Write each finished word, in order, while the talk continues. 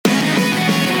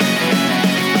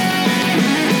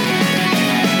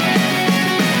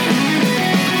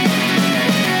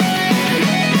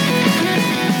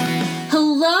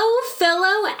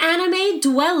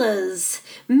Fellas,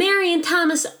 Mary and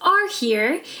Thomas are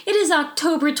here. It is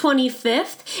October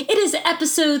 25th. It is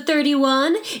episode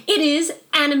 31. It is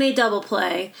Anime Double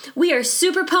Play. We are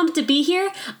super pumped to be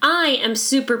here. I am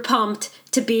super pumped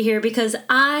to be here because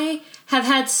I have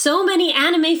had so many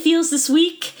anime feels this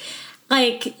week.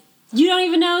 Like, you don't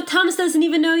even know. Thomas doesn't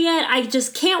even know yet. I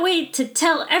just can't wait to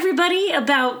tell everybody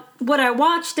about what I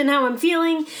watched and how I'm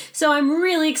feeling. So I'm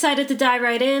really excited to dive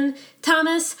right in.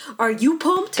 Thomas, are you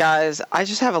pumped? Guys, I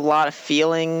just have a lot of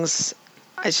feelings.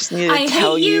 I just need to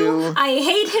tell you. I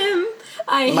hate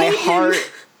him. My heart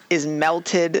is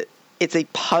melted. It's a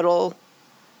puddle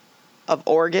of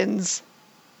organs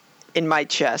in my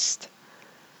chest.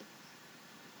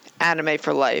 Anime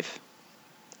for life.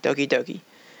 Doki Doki.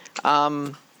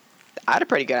 I had a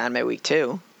pretty good anime week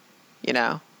too. You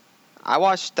know, I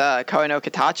watched Koe no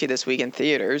Katachi this week in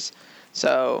theaters,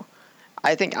 so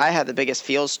I think I had the biggest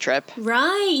feels trip.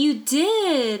 Right, you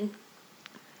did.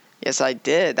 Yes, I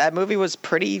did. That movie was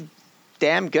pretty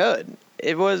damn good.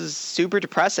 It was super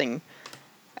depressing,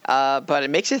 but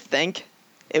it makes you think.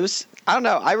 It was, I don't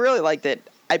know, I really liked it.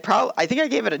 I think I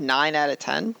gave it a 9 out of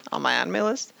 10 on my anime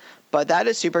list. But that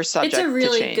is super subject to change.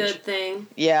 It's a really good thing.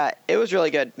 Yeah, it was really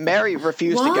good. Mary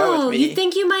refused to go with me. You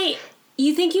think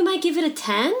you might give it a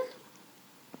 10?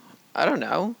 I don't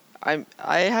know. I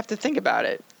have to think about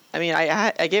it. I mean,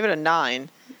 I gave it a 9.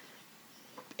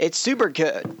 It's super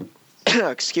good.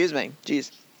 Excuse me.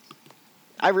 Jeez.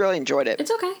 I really enjoyed it.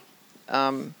 It's okay.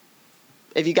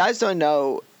 If you guys don't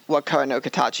know what Koe no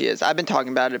Katachi is, I've been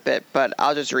talking about it a bit, but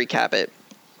I'll just recap it.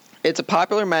 It's a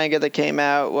popular manga that came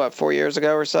out, 4 years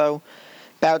ago or so,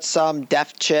 about some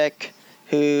deaf chick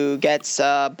who gets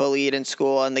bullied in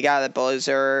school, and the guy that bullies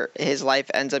her, his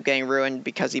life ends up getting ruined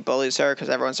because he bullies her, because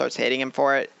everyone starts hating him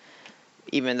for it,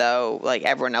 even though, like,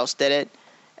 everyone else did it.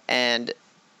 And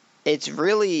it's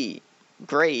really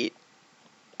great,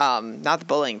 not the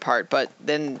bullying part, but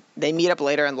then they meet up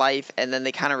later in life, and then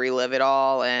they kind of relive it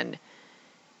all, and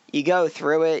you go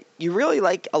through it. You really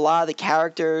like a lot of the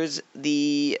characters.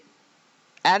 The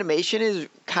animation is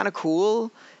kind of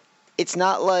cool. It's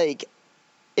not like,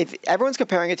 if everyone's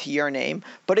comparing it to Your Name,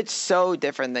 but it's so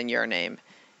different than Your Name.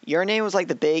 Your Name was like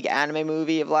the big anime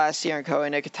movie of last year, and Koe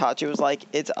no Katachi was like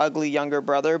its ugly younger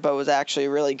brother, but was actually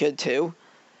really good too.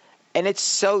 And it's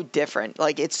so different.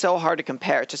 Like, it's so hard to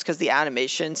compare just because the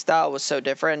animation style was so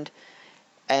different,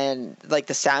 and like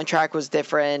the soundtrack was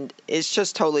different. It's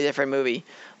just totally different movie.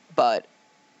 But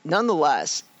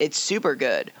nonetheless, it's super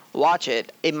good. Watch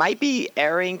it. It might be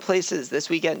airing places this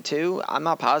weekend too. I'm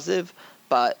not positive,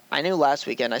 but I knew last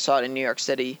weekend I saw it in New York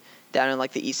City, down in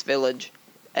like the East Village,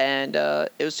 and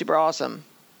it was super awesome,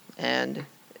 and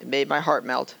it made my heart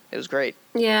melt. It was great.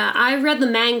 Yeah, I read the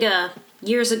manga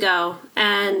years ago,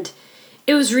 and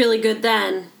it was really good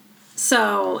then.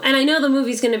 So, and I know the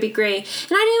movie's going to be great.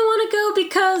 And I didn't want to go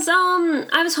because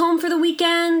I was home for the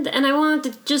weekend and I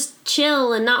wanted to just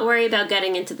chill and not worry about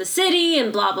getting into the city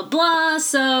and blah, blah, blah.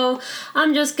 So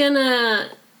I'm just going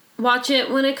to watch it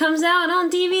when it comes out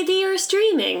on DVD or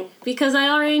streaming because I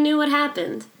already knew what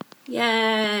happened.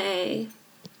 Yay.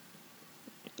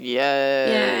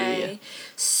 Yay.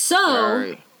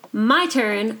 So, my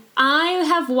turn. I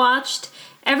have watched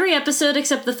every episode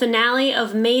except the finale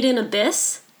of Made in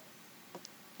Abyss.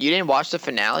 You didn't watch the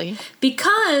finale?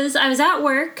 Because I was at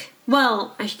work.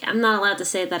 Well, I'm not allowed to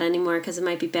say that anymore because it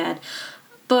might be bad.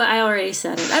 But I already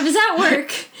said it. I was at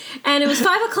work, and it was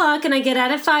 5 o'clock, and I get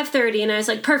out at 5:30, and I was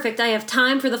like, perfect, I have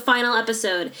time for the final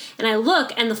episode. And I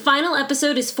look, and the final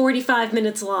episode is 45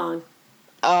 minutes long.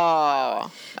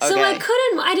 Oh, okay. So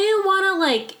I didn't want to,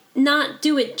 like, not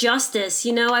do it justice,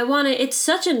 you know. It's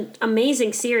such an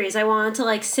amazing series. I wanted to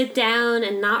like sit down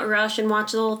and not rush and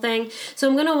watch the whole thing. So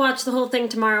I'm gonna watch the whole thing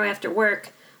tomorrow after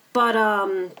work. But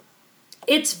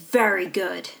it's very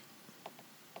good.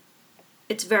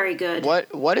 It's very good.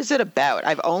 What is it about?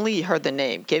 I've only heard the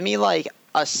name. Give me like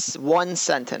one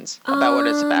sentence about what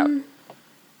it's about.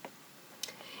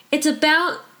 It's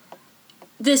about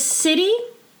this city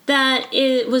that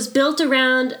it was built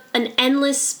around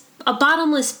a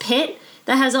bottomless pit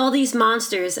that has all these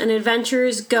monsters, and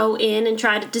adventurers go in and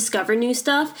try to discover new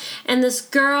stuff. And this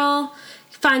girl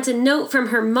finds a note from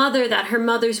her mother that her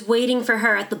mother's waiting for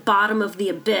her at the bottom of the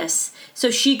abyss. So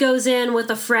she goes in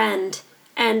with a friend,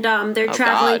 and they're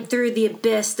traveling through the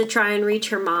abyss to try and reach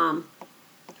her mom.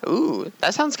 Ooh,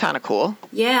 that sounds kind of cool.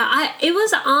 Yeah, it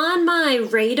was on my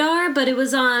radar, but it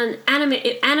was on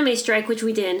Anime Strike, which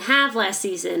we didn't have last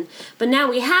season. But now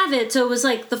we have it, so it was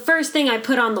like the first thing I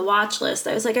put on the watch list.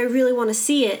 I was like, I really want to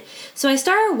see it. So I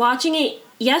started watching it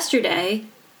yesterday,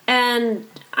 and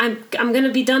I'm going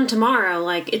to be done tomorrow.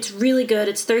 Like, it's really good.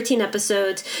 It's 13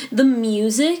 episodes. The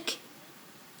music,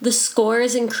 the score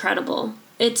is incredible.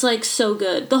 It's, like, so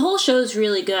good. The whole show's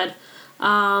really good.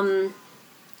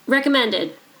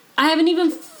 Recommended. I haven't even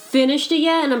finished it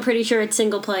yet, and I'm pretty sure it's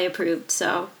single play approved,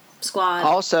 so squad.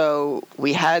 Also,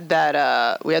 we had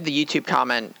the YouTube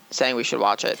comment saying we should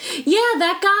watch it. Yeah,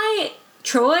 that guy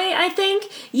Troy, I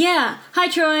think. Yeah. Hi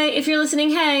Troy, if you're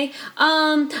listening, hey.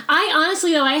 I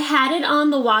honestly though, I had it on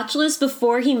the watch list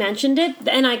before he mentioned it,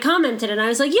 and I commented and I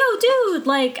was like, yo dude,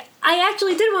 like I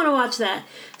actually did want to watch that.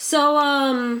 So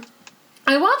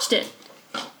I watched it.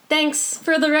 Thanks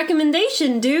for the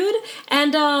recommendation, dude.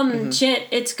 And shit,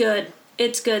 it's good.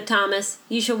 It's good, Thomas.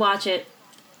 You should watch it.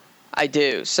 I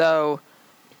do. So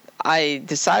I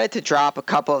decided to drop a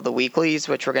couple of the weeklies,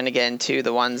 which we're going to get into,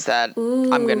 the ones that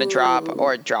I'm going to drop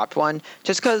or dropped one,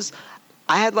 just because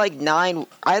I had I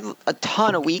had a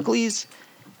ton of weeklies,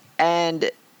 and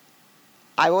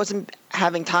I wasn't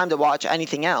having time to watch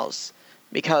anything else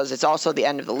because it's also the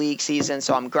end of the league season,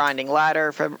 so I'm grinding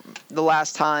ladder for the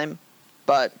last time,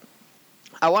 but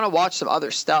I want to watch some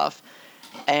other stuff,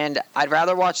 and I'd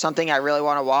rather watch something I really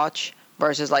want to watch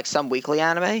versus like some weekly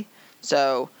anime,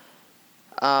 so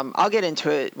I'll get into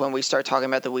it when we start talking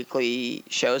about the weekly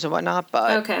shows and whatnot,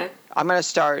 but okay. I'm going to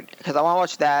start because I want to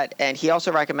watch that, and he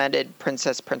also recommended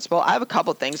Princess Principal. I have a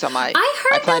couple things on my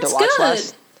plan to watch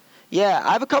list. Yeah,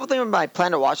 I have a couple things on my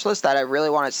plan to watch list that I really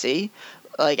want to see.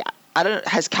 Like, I don't.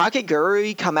 Has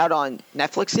Kakegurui come out on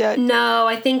Netflix yet? No,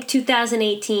 I think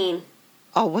 2018.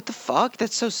 Oh, what the fuck?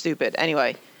 That's so stupid.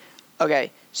 Anyway,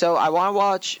 okay, so I want to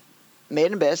watch Made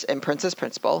in Abyss and Princess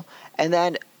Principal, and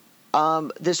then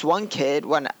this one kid,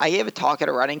 when I gave a talk at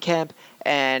a running camp,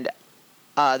 and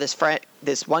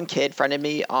this one kid friended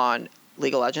me on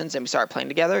League of Legends, and we started playing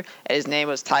together, and his name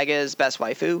was Taiga's best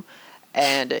waifu,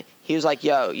 and he was like,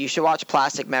 yo, you should watch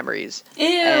Plastic Memories. Ew.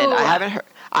 And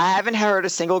I haven't heard a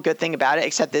single good thing about it,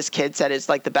 except this kid said it's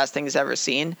like the best thing he's ever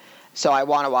seen, so I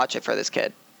want to watch it for this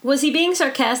kid. Was he being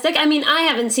sarcastic? I mean, I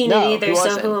haven't seen it either,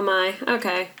 so who am I?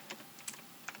 Okay.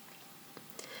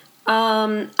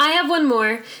 I have one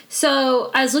more.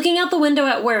 So, I was looking out the window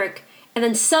at work, and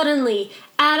then suddenly,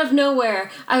 out of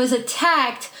nowhere, I was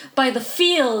attacked by the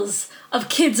feels of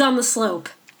Kids on the Slope.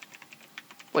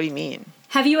 What do you mean?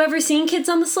 Have you ever seen Kids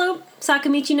on the Slope?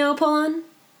 Sakamichi no Apollon?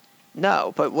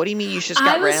 No, but what do you mean you just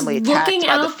got randomly attacked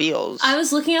by the feels? I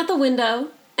was looking out the window,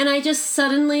 and I just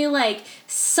suddenly, like,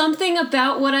 something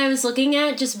about what I was looking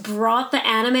at just brought the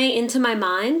anime into my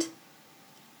mind.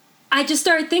 I just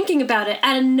started thinking about it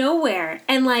out of nowhere,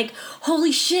 and like,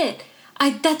 holy shit,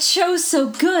 that show's so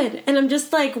good, and I'm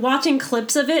just like watching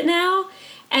clips of it now,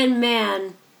 and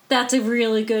man, that's a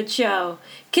really good show.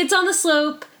 Kids on the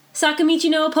Slope, Sakamichi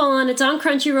no Apollon, it's on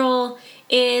Crunchyroll,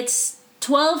 it's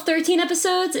 13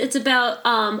 episodes, it's about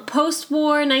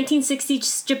post-war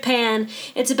 1960s Japan,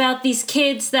 it's about these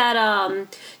kids that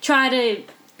try to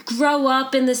grow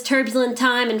up in this turbulent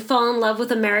time and fall in love with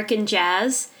American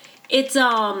jazz. It's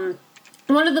one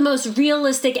of the most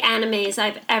realistic animes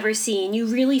I've ever seen. You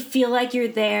really feel like you're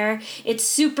there. It's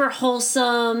super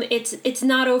wholesome. It's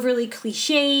not overly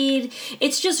cliched.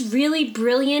 It's just really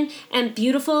brilliant and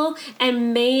beautiful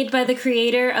and made by the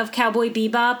creator of Cowboy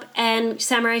Bebop and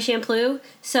Samurai Champloo.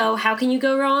 So how can you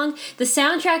go wrong? The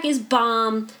soundtrack is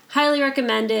bomb. Highly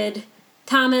recommended.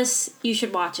 Thomas, you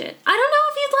should watch it. I don't know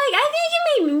if you'd like. I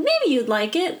think maybe you'd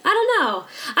like it. I don't know.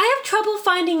 I have trouble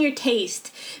finding your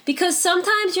taste because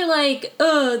sometimes you're like,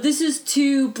 this is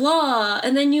too blah,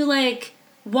 and then you like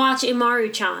watch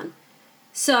Imaru-chan.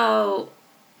 So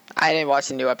I didn't watch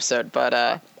the new episode, but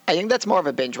I think that's more of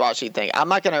a binge watching thing. I'm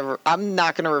not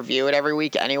gonna review it every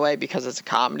week anyway because it's a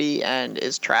comedy and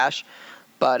is trash.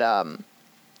 But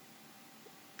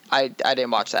I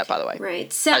didn't watch that, by the way.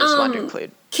 Right. So, I just wanted to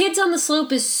include. Kids on the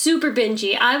Slope is super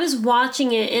bingey. I was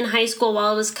watching it in high school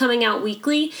while it was coming out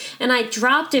weekly, and I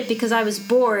dropped it because I was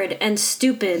bored and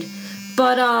stupid.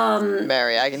 But,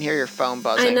 Mary, I can hear your phone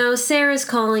buzzing. I know, Sarah's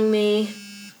calling me.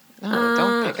 No,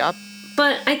 don't pick up.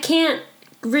 But I can't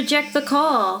reject the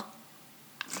call.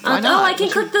 Why not? Oh, I can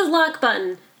click the lock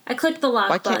button. I clicked the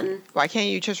lock button. Why can't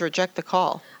you just reject the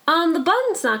call? The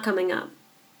button's not coming up.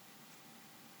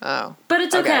 Oh. But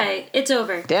it's okay. It's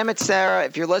over. Damn it, Sarah.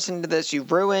 If you're listening to this, you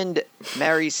ruined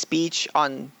Mary's speech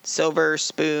on Silver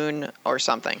Spoon or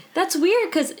something. That's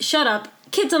weird because, shut up,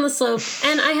 Kids on the Slope.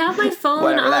 And I have my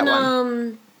phone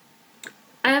on,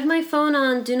 I have my phone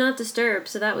on Do Not Disturb,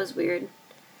 so that was weird.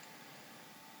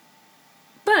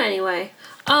 But anyway,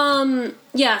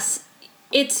 yes,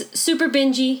 it's super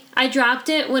bingey. I dropped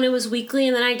it when it was weekly,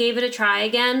 and then I gave it a try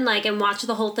again, and watched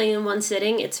the whole thing in one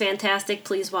sitting. It's fantastic.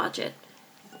 Please watch it.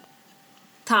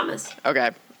 Thomas.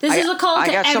 Okay. This is a call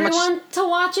to got so much- everyone to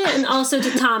watch it, and also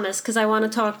to Thomas, because I want to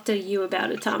talk to you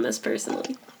about it, Thomas,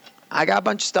 personally. I got a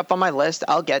bunch of stuff on my list.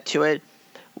 I'll get to it.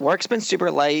 Work's been super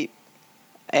late,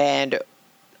 and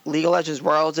League of Legends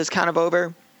Worlds is kind of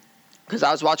over, because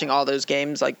I was watching all those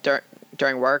games like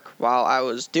during work while I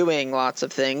was doing lots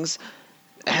of things.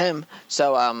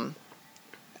 So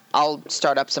I'll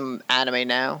start up some anime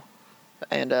now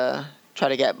and try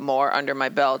to get more under my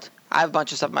belt. I have a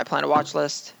bunch of stuff on my plan to watch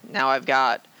list. Now I've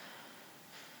got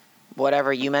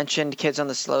whatever you mentioned, Kids on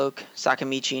the Slope,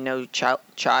 Sakamichi no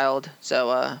Child.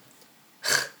 So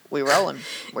we rolling.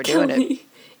 We're doing it.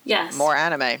 Yes. More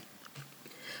anime.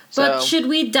 But So, should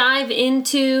we dive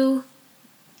into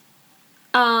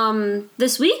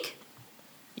this week?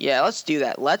 yeah, let's do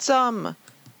that.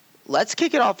 Let's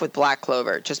kick it off with Black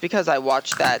Clover, just because I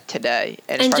watched that today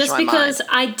and it's And fresh just in my because mind.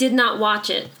 I did not watch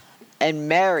it. And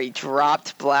Mary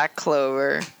dropped Black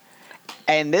Clover,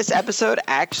 and this episode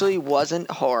actually wasn't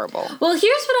horrible. Well, here's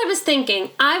what I was thinking.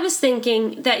 I was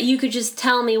thinking that you could just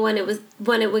tell me when it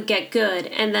would get good,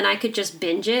 and then I could just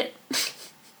binge it.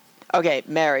 Okay,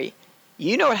 Mary,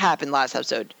 you know what happened last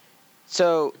episode.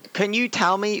 So, can you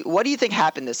tell me, what do you think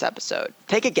happened this episode?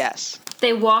 Take a guess.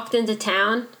 They walked into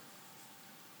town.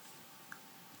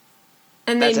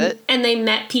 And That's it? And they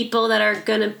met people that are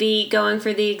going to be going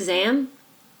for the exam?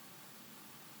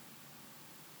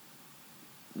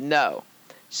 No.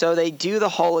 So they do the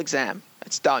whole exam.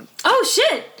 It's done. Oh,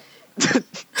 shit!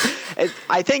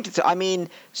 I think it's, I mean,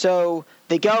 so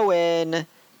they go in,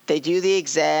 they do the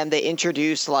exam, they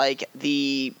introduce like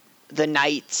the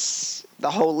knights,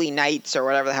 the holy knights or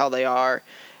whatever the hell they are,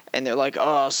 and they're like,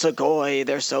 oh, Sugoi,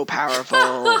 they're so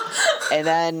powerful. And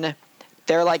then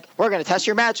they're like, we're going to test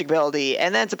your magic ability.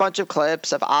 And then it's a bunch of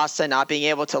clips of Asa not being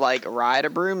able to like ride a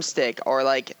broomstick or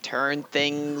like turn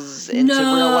things into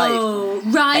real life. No!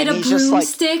 Ride And a he's just like-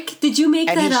 broomstick? Did you make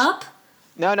and that he's- up?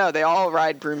 No, they all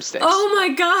ride broomsticks. Oh my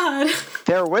god!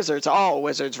 They're wizards. All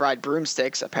wizards ride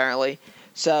broomsticks, apparently.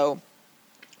 So,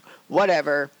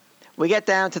 whatever. We get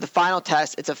down to the final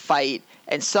test. It's a fight.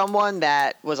 And someone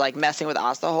that was, like, messing with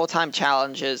Asta the whole time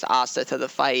challenges Asta to the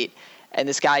fight. And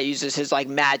this guy uses his, like,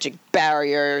 magic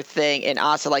barrier thing. And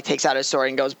Asta, like, takes out his sword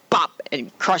and goes, bop!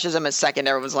 And crushes him a second.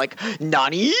 Everyone's like,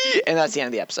 Nani? And that's the end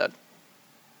of the episode.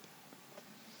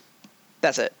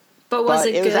 That's it. But was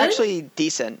it good? It was actually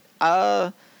decent.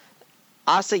 Asa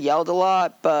yelled a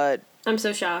lot, but I'm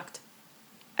so shocked.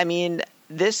 I mean,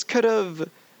 this could have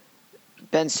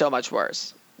been so much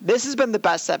worse. This has been the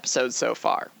best episode so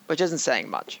far, which isn't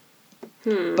saying much.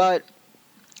 But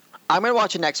I'm going to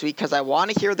watch it next week because I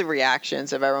want to hear the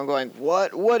reactions of everyone going,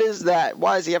 What is that?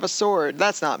 Why does he have a sword?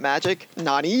 That's not magic.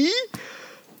 Nani?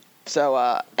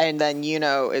 So, and then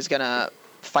Yuno is going to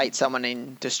fight someone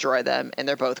and destroy them, and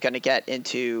they're both going to get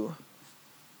into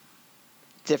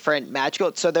different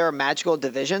magical, so there are magical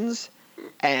divisions,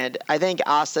 and I think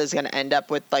Asta is going to end up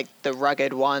with like the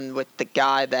rugged one with the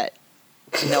guy that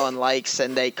no one likes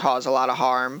and they cause a lot of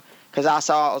harm, because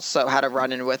Asta also had a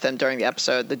run-in with him during the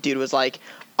episode. The dude was like,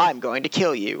 I'm going to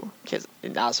kill you,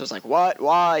 and Asta was like, what,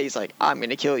 why? He's like, I'm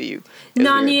going to kill you.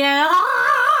 Nania!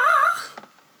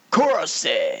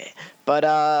 Kurose!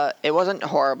 But it wasn't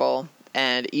horrible,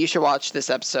 and you should watch this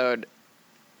episode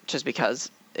just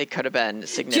because it could have been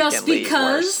significantly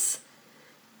worse.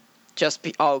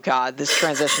 Oh god, this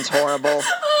transition's horrible.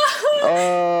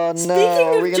 Oh Speaking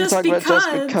no, of we're gonna just talk about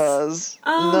just because,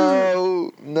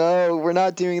 because. No, we're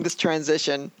not doing this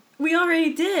transition. We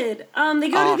already did. They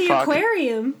go to the fuck.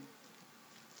 aquarium.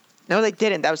 No, they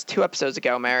didn't. That was 2 episodes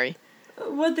ago, Mary.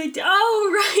 What they do?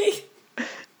 Oh, right.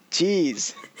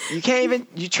 Jeez.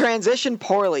 You transition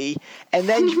poorly, and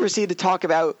then you proceed to talk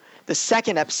about the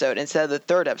second episode instead of the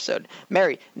third episode.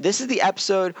 Mary, this is the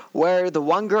episode where the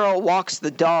one girl walks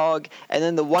the dog, and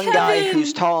then the one guy Kevin.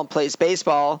 who's tall and plays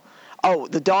baseball. Oh,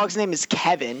 the dog's name is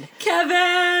Kevin.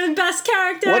 Kevin, best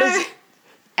character. What is?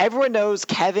 Everyone knows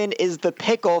Kevin is the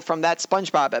pickle from that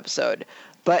SpongeBob episode.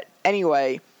 But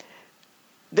anyway,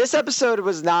 this episode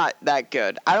was not that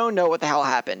good. I don't know what the hell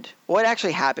happened. What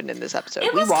actually happened in this episode?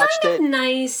 It was kind of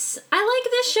nice. I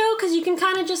like this show because you can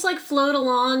kind of just like float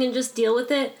along and just deal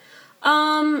with it.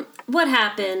 What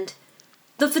happened?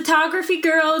 The photography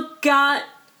girl got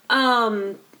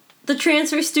the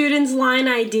transfer student's line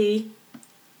ID,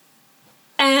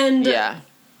 and Yeah.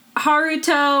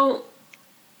 Haruto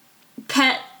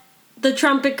pet the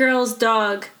trumpet girl's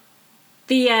dog.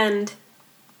 The end.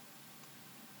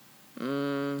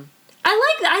 I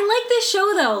like this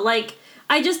show though. Like,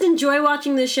 I just enjoy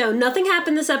watching this show. Nothing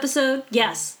happened this episode,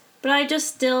 yes, but I just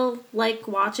still like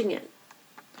watching it.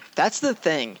 That's the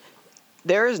thing.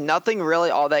 there is nothing really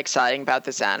all that exciting about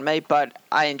this anime, but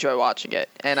I enjoy watching it,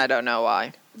 and I don't know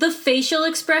why. The facial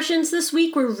expressions this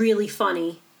week were really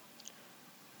funny.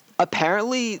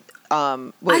 Apparently,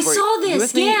 I saw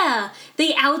this, yeah.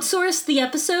 They outsourced the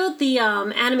episode, the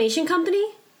animation company.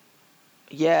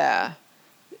 Yeah,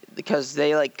 because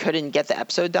they like couldn't get the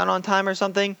episode done on time or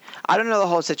something. I don't know the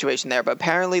whole situation there, but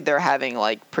apparently they're having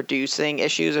like producing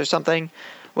issues or something,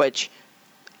 which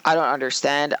I don't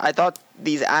understand. I thought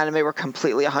these anime were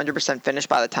completely 100% finished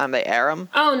by the time they air them.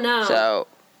 Oh, no. So,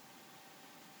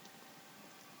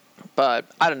 but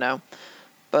I don't know.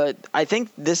 But I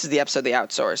think this is the episode they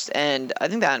outsourced, and I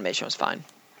think the animation was fine.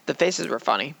 The faces were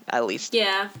funny, at least.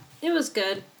 Yeah, it was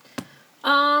good.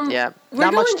 Yeah,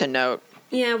 not much to note.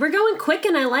 Yeah, we're going quick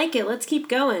and I like it. Let's keep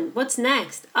going. What's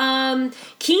next?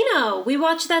 Kino. We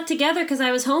watched that together because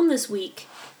I was home this week.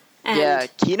 And yeah,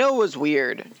 Kino was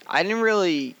weird. I didn't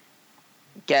really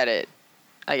get it,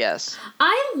 I guess.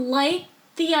 I like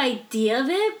the idea of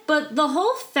it, but the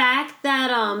whole fact that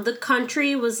the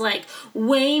country was like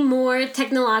way more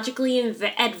technologically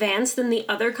advanced than the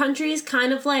other countries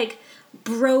kind of like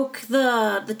broke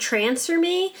the trance for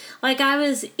me. Like I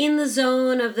was in the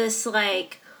zone of this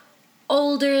like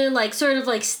older, like sort of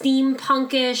like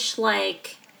steampunkish,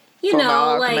 like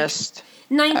Alchemist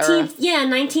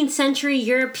 19th century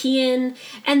European,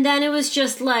 and then it was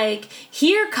just like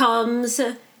here comes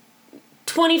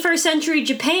 21st century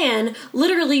Japan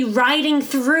literally riding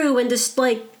through and just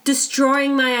like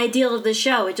destroying my ideal of the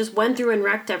show. It just went through and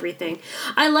wrecked everything.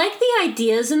 I like the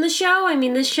ideas in the show. I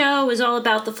mean, this show is all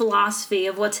about the philosophy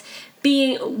of what's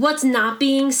not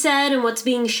being said and what's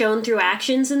being shown through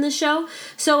actions in the show.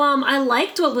 So I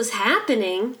liked what was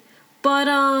happening, but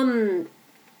I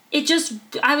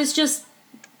was just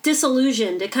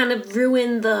disillusioned. It kind of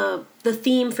ruined the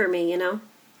theme for me, you know?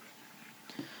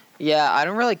 Yeah, I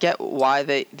don't really get why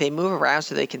they move around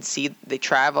so they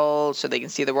travel so they can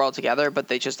see the world together, but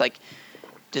they just like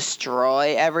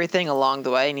destroy everything along the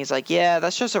way. And he's like, yeah,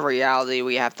 that's just a reality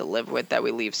we have to live with, that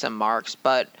we leave some marks,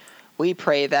 but we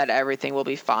pray that everything will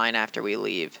be fine after we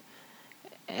leave.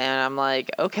 And I'm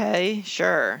like, okay,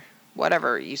 sure,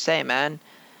 whatever you say, man.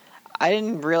 I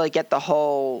didn't really get the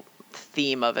whole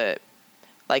theme of it.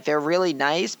 Like, they're really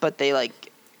nice, but they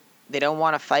don't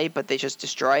want to fight, but they just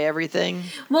destroy everything.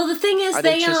 Well, the thing is, Are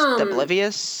they just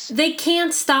oblivious? They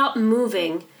can't stop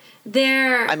moving.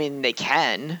 I mean, they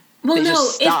can.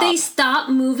 Well, if they stop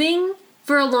moving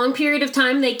for a long period of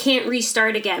time, they can't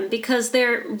restart again because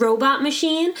their robot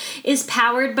machine is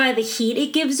powered by the heat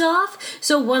it gives off.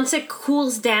 So once it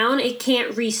cools down, it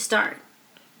can't restart.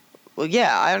 Well,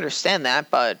 yeah, I understand that,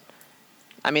 but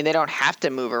I mean, they don't have to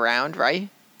move around, right?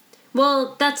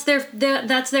 Well, that's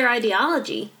their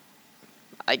ideology.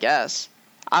 I guess.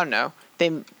 I don't know.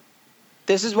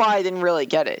 This is why I didn't really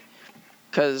get it.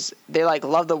 Because they, like,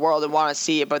 love the world and want to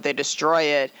see it, but they destroy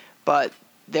it, but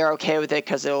they're okay with it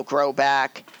because it'll grow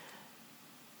back.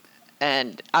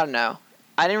 And, I don't know.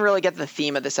 I didn't really get the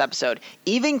theme of this episode.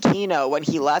 Even Kino, when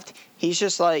he left, he's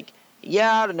just like,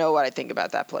 yeah, I don't know what I think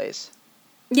about that place.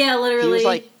 Yeah,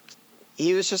 literally.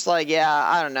 He was just like, yeah,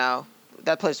 I don't know.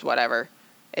 That place, whatever.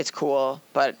 It's cool,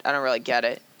 but I don't really get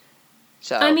it.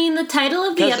 So I mean, the title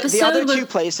of the episode. The other two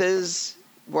places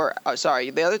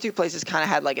kind of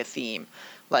had like a theme,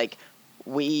 like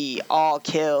we all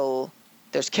kill.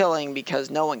 There's killing because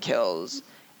no one kills,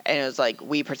 and it was like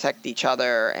we protect each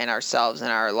other and ourselves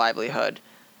and our livelihood.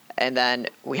 And then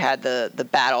we had the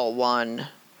battle one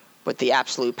with the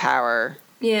absolute power.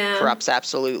 Yeah. Corrupts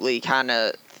absolutely kind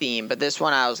of theme, but this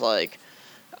one I was like,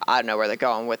 I don't know where they're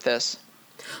going with this.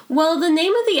 Well, the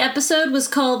name of the episode was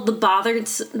called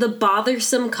The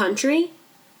Bothersome Country.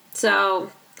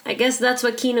 So, I guess that's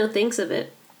what Kino thinks of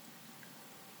it.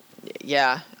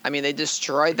 Yeah. I mean, they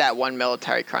destroyed that one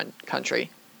military country.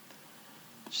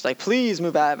 Just like, please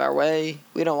move out of our way.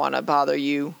 We don't want to bother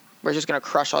you. We're just going to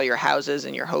crush all your houses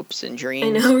and your hopes and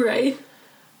dreams. I know, right?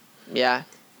 Yeah.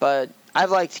 But I've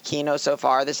liked Kino so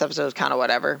far. This episode is kind of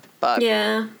whatever. But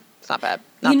yeah, it's not bad.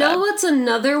 You know what's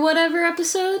another whatever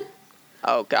episode?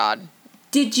 Oh, God.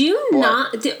 Did you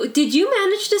Did you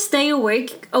manage to stay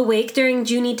awake during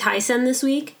Juni Taisen this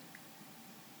week?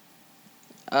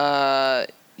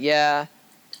 Yeah.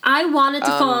 I wanted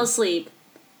to fall asleep.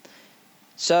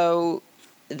 So,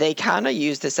 they kind of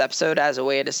used this episode as a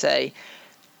way to say,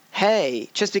 hey,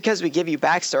 just because we give you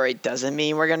backstory doesn't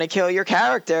mean we're going to kill your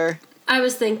character. I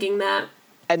was thinking that.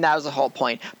 And that was the whole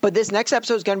point. But this next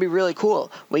episode is going to be really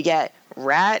cool. We get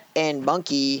Rat and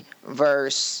Monkey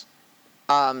versus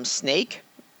Snake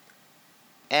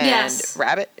and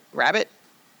Rabbit.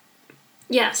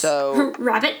 Yes. So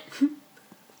Rabbit.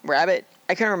 Rabbit.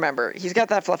 I can't remember. He's got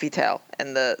that fluffy tail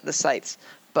and the sights,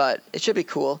 but it should be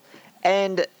cool.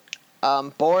 And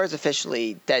Boar is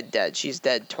officially dead. She's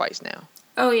dead twice now.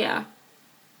 Oh, yeah.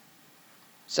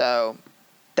 So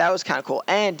that was kind of cool.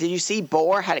 And did you see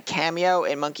Boar had a cameo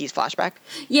in Monkey's flashback?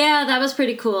 Yeah, that was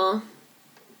pretty cool.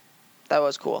 That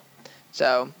was cool.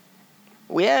 So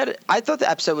I thought the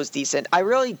episode was decent. I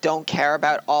really don't care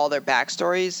about all their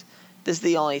backstories. This is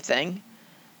the only thing.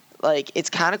 Like, it's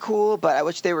kind of cool, but I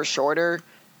wish they were shorter,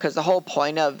 because the whole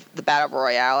point of the Battle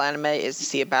Royale anime is to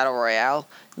see a Battle Royale,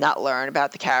 not learn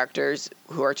about the characters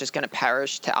who are just going to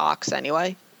perish to Ox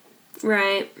anyway.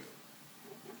 Right.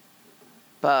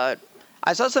 But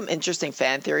I saw some interesting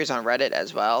fan theories on Reddit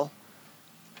as well.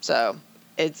 So,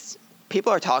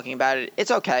 people are talking about it. It's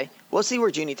okay. We'll see where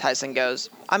Junie Tyson goes.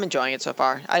 I'm enjoying it so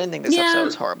far. I didn't think this episode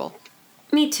was horrible.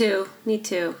 Me too.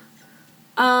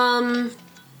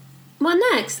 What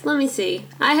next? Let me see.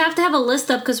 I have to have a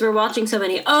list up because we're watching so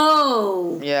many.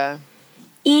 Oh! Yeah.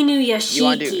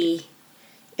 Inuyashiki.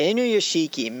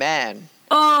 Inuyashiki, man.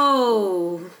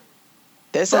 Oh!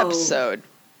 This episode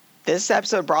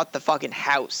brought the fucking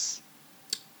house.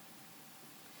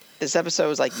 This episode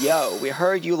was like, yo, we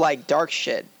heard you like dark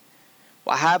shit.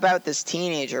 Well, how about this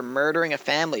teenager murdering a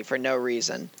family for no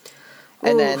reason?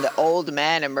 And then the old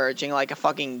man emerging like a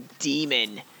fucking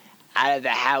demon out of the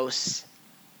house.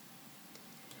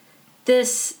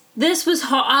 This was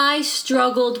how I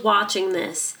struggled watching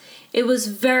this. It was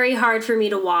very hard for me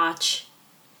to watch.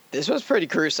 This was pretty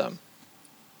gruesome.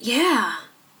 Yeah.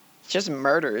 Just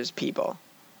murders people.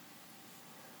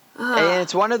 And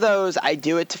it's one of those I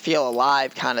do it to feel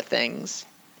alive kind of things.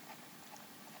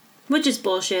 Which is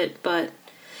bullshit, but...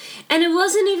 And it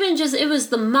wasn't even just... It was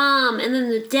the mom, and then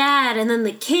the dad, and then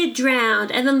the kid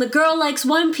drowned, and then the girl likes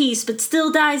One Piece but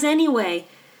still dies anyway.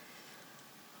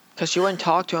 Because she wouldn't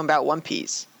talk to him about One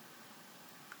Piece.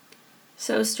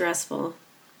 So stressful.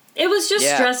 It was just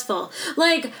stressful.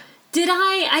 Like,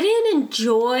 I didn't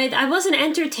enjoy... I wasn't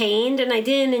entertained, and I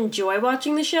didn't enjoy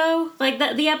watching the show, like,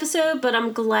 the episode, but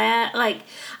I'm glad... Like,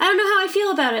 I don't know how I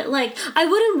feel about it. Like, I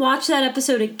wouldn't watch that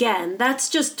episode again. That's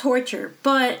just torture.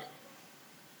 But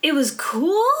it was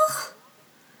cool?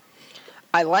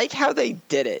 I like how they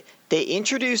did it. They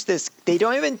introduced this... They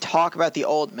don't even talk about the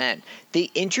old man. They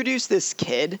introduce this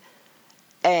kid,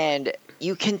 and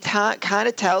you can kind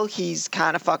of tell he's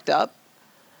kind of fucked up.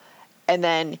 And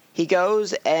then he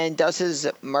goes and does his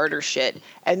murder shit.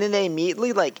 And then they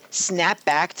immediately, like, snap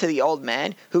back to the old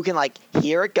man who can, like,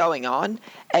 hear it going on.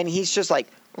 And he's just, like,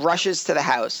 rushes to the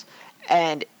house.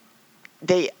 And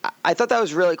I thought that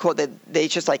was really cool that they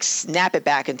just, like, snap it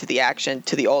back into the action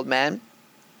to the old man.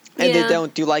 And they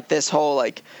don't do, like, this whole,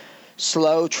 like,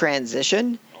 slow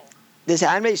transition. This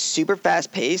anime is super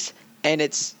fast-paced. And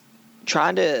it's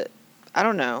trying to... I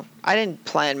don't know. I didn't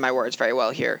plan my words very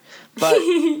well here. But...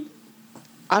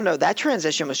 I don't know, that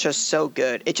transition was just so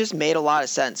good. It just made a lot of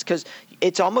sense, because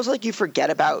it's almost like you forget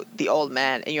about the old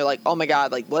man, and you're like, oh my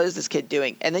god, like, what is this kid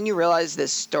doing? And then you realize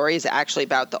this story is actually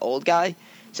about the old guy,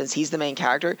 since he's the main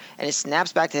character, and it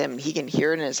snaps back to him, and he can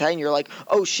hear it in his head, and you're like,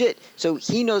 oh shit, so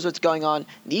he knows what's going on,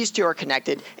 these two are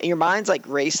connected, and your mind's like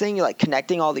racing, you're like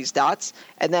connecting all these dots,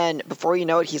 and then before you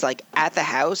know it, he's like at the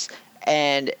house,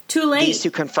 and too late. These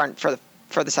two confront for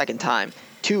the second time.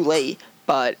 Too late,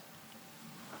 but...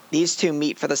 These two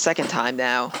meet for the second time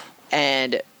now,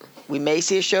 and we may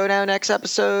see a showdown next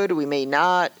episode. We may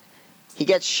not. He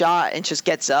gets shot and just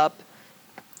gets up.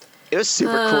 It was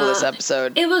super cool, this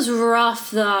episode. It was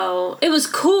rough, though. It was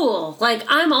cool. Like,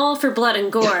 I'm all for blood and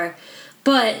gore,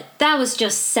 but that was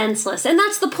just senseless. And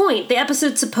that's the point. The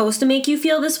episode's supposed to make you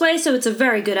feel this way, so it's a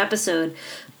very good episode.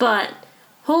 But...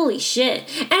 holy shit.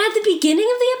 And at the beginning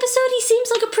of the episode, he seems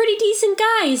like a pretty decent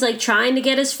guy. He's, like, trying to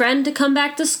get his friend to come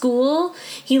back to school.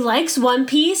 He likes One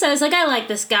Piece. I was like, I like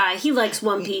this guy. He likes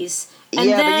One Piece. And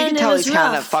yeah, then but you can tell he's rough.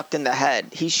 kind of fucked in the head.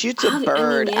 He shoots a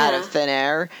bird out of thin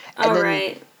air. And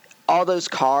then all those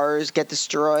cars get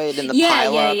destroyed in the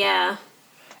pileup. Yeah.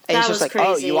 And he's just like, crazy.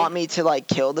 Oh, you want me to, like,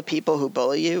 kill the people who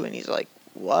bully you? And he's like,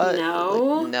 what?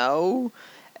 No. Like, no.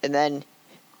 And then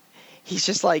he's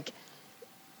just like...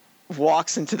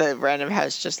 walks into the random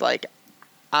house just like,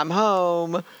 I'm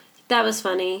home. That was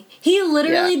funny. He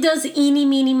literally does eeny,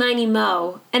 meeny, miny,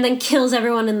 mo, and then kills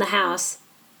everyone in the house.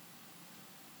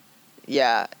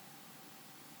 Yeah.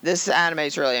 This anime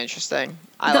is really interesting.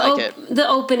 I like it. The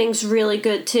opening's really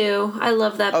good, too. I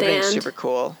love that band. Opening's super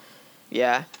cool.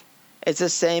 Yeah. It's the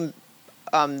same...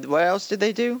 what else did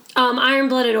they do?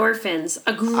 Iron-Blooded Orphans.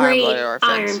 A great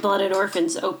Iron-Blooded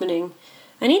Orphans opening.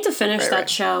 I need to finish that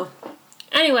show.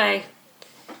 Anyway,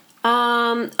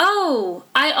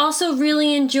 I also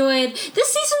really enjoyed,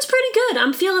 this season's pretty good.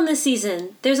 I'm feeling this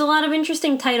season. There's a lot of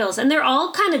interesting titles, and they're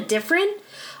all kind of different.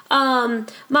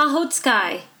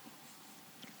 Mahoutskaya.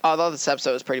 Although this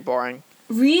episode was pretty boring.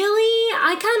 Really?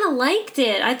 I kind of liked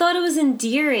it. I thought it was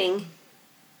endearing.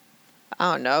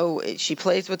 I don't know. She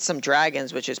plays with some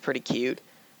dragons, which is pretty cute.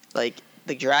 Like,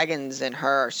 the dragons in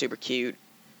her are super cute.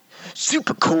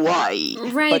 Super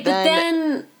kawaii. Right, but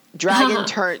then Dragon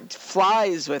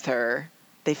flies with her.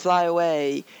 They fly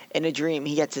away in a dream.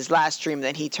 He gets his last dream,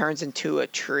 then he turns into a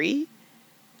tree.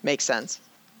 Makes sense.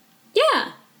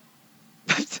 Yeah.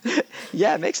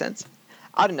 Yeah, it makes sense.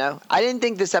 I don't know. I didn't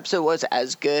think this episode was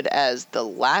as good as the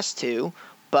last two,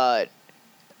 but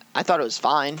I thought it was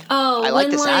fine. Oh, I like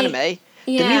this anime.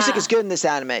 Yeah. The music is good in this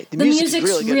anime. The music's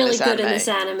really good in this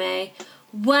anime.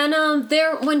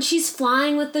 When she's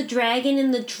flying with the dragon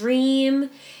in the dream,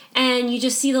 and you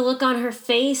just see the look on her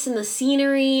face and the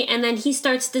scenery, and then he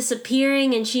starts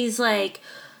disappearing, and she's like,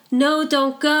 no,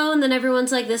 don't go, and then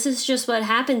everyone's like, this is just what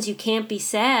happens, you can't be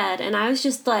sad, and I was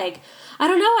just like, I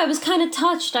don't know, I was kind of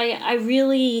touched. I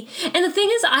really, and the thing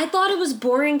is, I thought it was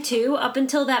boring too up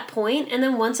until that point, and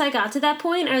then once I got to that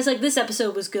point, I was like, this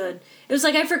episode was good. It was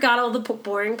like I forgot all the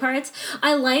boring parts.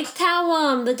 I liked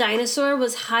how the dinosaur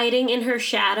was hiding in her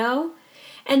shadow,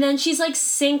 and then she's like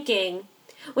sinking.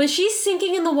 When she's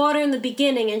sinking in the water in the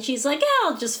beginning, and she's like, yeah,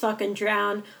 I'll just fucking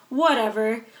drown,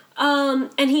 whatever.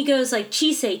 And he goes like,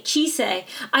 chise.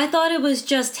 I thought it was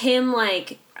just him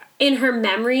like in her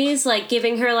memories, like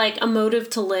giving her like a motive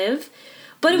to live.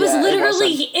 But it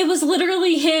was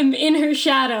literally him in her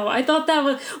shadow. I thought that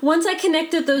was, once I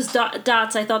connected those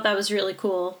dots, I thought that was really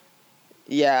cool.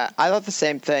 Yeah, I thought the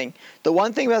same thing. The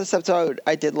one thing about this episode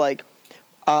I did like,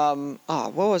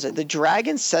 what was it? The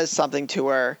dragon says something to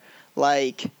her,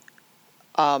 like,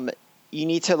 you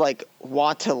need to, like,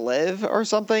 want to live or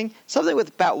something. Something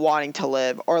about wanting to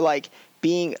live or, like,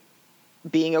 being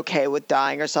okay with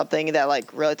dying or something that,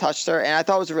 like, really touched her. And I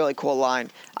thought it was a really cool line.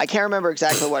 I can't remember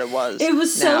exactly what it was. It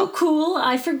was so cool,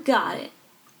 I forgot it.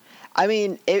 I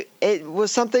mean, it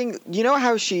was something, you know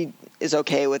how she is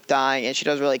okay with dying and she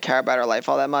doesn't really care about her life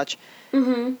all that much?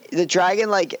 Mm-hmm. The dragon,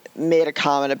 like, made a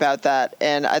comment about that,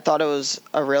 and I thought it was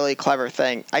a really clever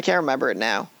thing. I can't remember it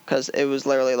now, because it was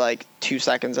literally, like, 2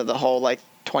 seconds of the whole, like,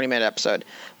 20-minute episode.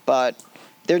 But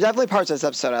there are definitely parts of this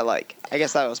episode I like. I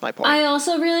guess that was my point. I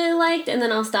also really liked, and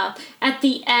then I'll stop, at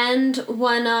the end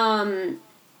when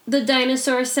the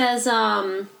dinosaur says,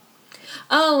 oh,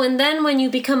 and then when you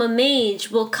become a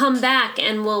mage, we'll come back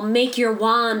and we'll make your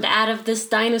wand out of this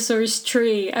dinosaur's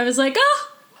tree. I was like, oh,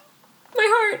 my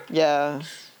heart. Yeah.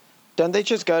 Don't they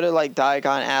just go to, like,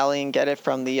 Diagon Alley and get it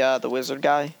from the wizard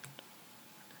guy?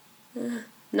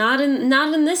 Not in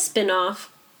this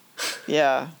spin-off.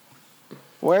 Yeah.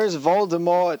 Where's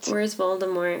Voldemort?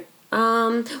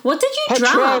 What did you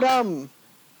drop? Patronum!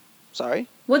 Sorry?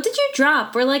 What did you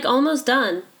drop? We're, like, almost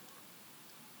done.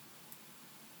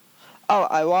 Oh,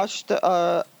 I watched,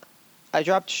 I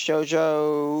dropped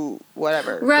Shoujo,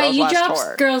 whatever. Right, you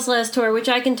dropped Girls Last Tour, which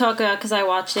I can talk about because I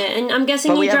watched it. And I'm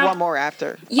guessing you dropped... But we have one more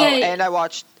after. Yeah. Oh, and I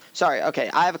watched... Sorry, okay,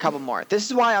 I have a couple more. This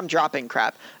is why I'm dropping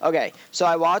crap. Okay, so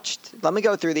I watched... Let me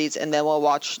go through these, and then we'll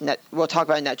talk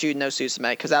about Netjude no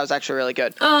Susume, because that was actually really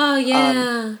good. Oh,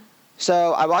 yeah.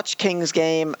 So I watched King's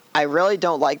Game. I really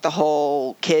don't like the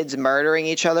whole kids murdering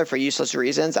each other for useless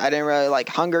reasons. I didn't really like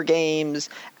Hunger Games.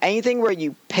 Anything where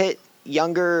you pit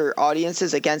younger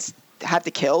audiences against have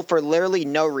to kill for literally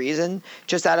no reason,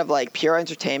 just out of like pure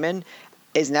entertainment,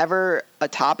 is never a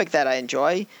topic that I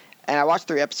enjoy. And I watched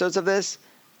 3 episodes of this,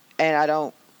 and I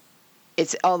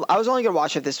was only gonna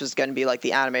watch if this was gonna be like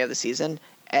the anime of the season,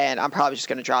 and I'm probably just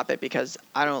gonna drop it because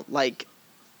I don't like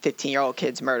 15-year-old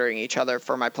kids murdering each other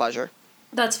for my pleasure.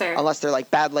 That's fair. Unless they're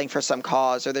like battling for some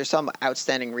cause or there's some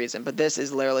outstanding reason. But this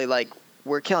is literally like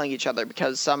we're killing each other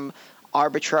because some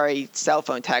arbitrary cell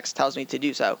phone text tells me to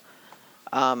do so.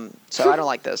 So I don't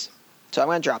like this. So I'm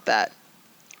going to drop that.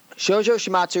 Shoujo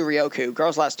Shimatsu Ryoku,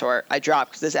 Girls Last Tour, I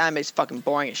dropped because this anime is fucking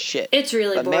boring as shit. It's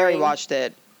really boring. But Mary watched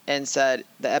it and said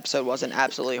the episode wasn't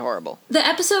absolutely horrible. The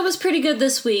episode was pretty good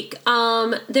this week.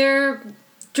 They're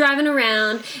driving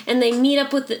around and they meet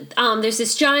up with there's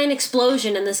this giant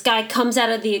explosion and this guy comes out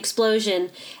of the explosion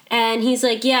and he's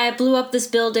like, yeah, I blew up this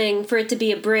building for it to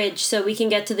be a bridge so we can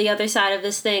get to the other side of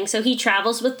this thing. So he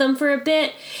travels with them for a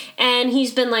bit and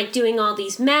he's been like doing all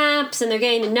these maps and they're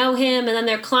getting to know him and then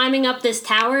they're climbing up this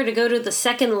tower to go to the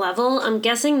 2nd level. I'm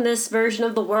guessing this version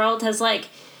of the world has like,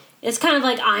 it's kind of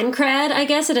like Aincrad, I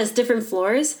guess. It has different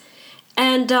floors.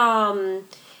 And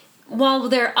while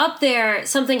they're up there,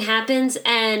 something happens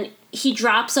and he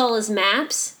drops all his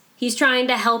maps. he's trying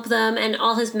to help them, and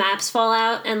all his maps fall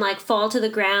out and, like, fall to the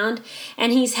ground.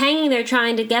 And he's hanging there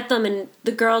trying to get them, and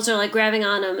the girls are, like, grabbing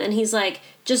on him. And he's like,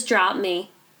 just drop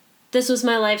me. This was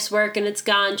my life's work, and it's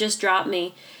gone. Just drop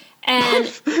me. And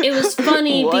it was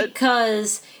funny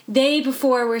because they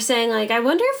before were saying, like, I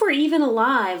wonder if we're even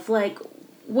alive. Like,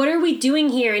 what are we doing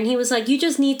here? And he was like, you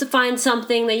just need to find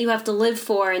something that you have to live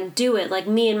for and do it, like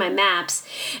me and my maps.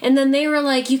 And then they were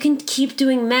like, you can keep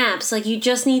doing maps. Like, you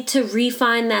just need to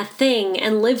refine that thing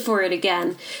and live for it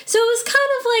again. So it was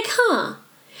kind of like,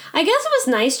 I guess it was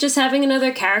nice just having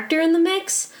another character in the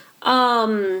mix.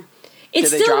 It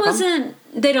still wasn't...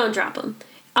 They don't drop him.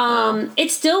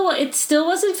 It still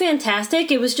wasn't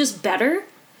fantastic. It was just better.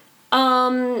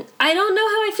 I don't know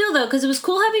how I feel, though, because it was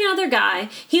cool having another guy.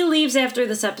 He leaves after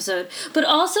this episode. But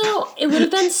also, it would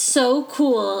have been so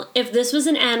cool if this was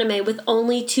an anime with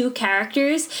only 2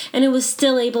 characters and it was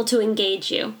still able to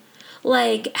engage you.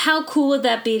 Like, how cool would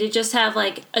that be to just have,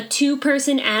 like, a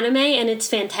 2-person anime and it's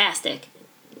fantastic?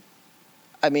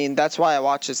 I mean, that's why I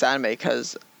watched this anime,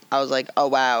 because I was like, oh,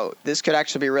 wow, this could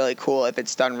actually be really cool if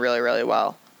it's done really, really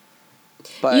well.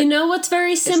 But you know what's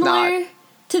very similar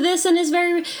to this and is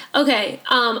very... Okay,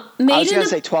 Made I was going to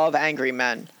say 12 Angry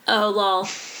Men. Oh, lol.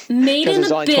 Made in Abyss...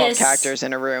 there's only 12 characters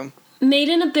in a room. Made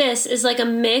in Abyss is like a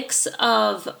mix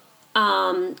of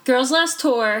Girls Last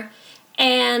Tour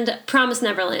and Promise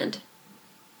Neverland.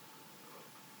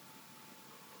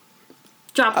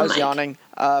 Drop the I was mic. yawning.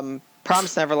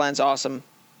 Promise Neverland's awesome,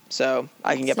 so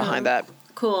I can get behind that.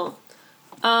 Cool.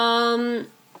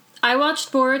 I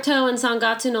watched Boruto and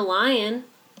Sangatsu no Lion.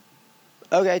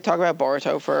 Okay, talk about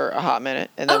Boruto for a hot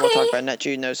minute, and then we'll talk about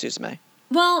Netju no Suzume.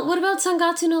 Well, what about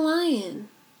Sangatsu no Lion?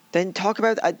 Then talk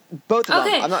about both of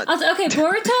them. Okay,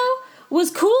 Boruto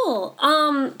was cool.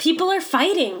 People are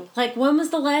fighting. Like, when was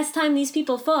the last time these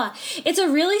people fought? It's a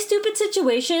really stupid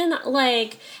situation,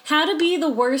 like, how to be the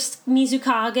worst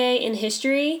Mizukage in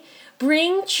history.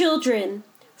 Bring children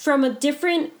from a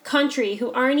different country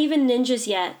who aren't even ninjas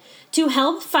yet to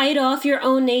help fight off your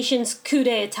own nation's coup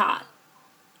d'etat.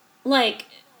 Like,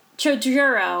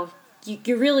 Chojuro,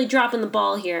 you're really dropping the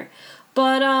ball here.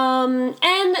 But,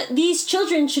 and these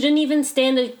children shouldn't even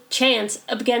stand a chance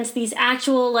against these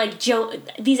actual, like,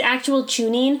 these actual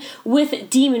Chunin with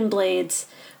demon blades.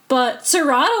 But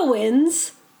Sarada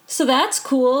wins, so that's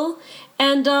cool.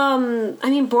 And, I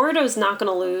mean, Boruto's not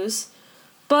gonna lose.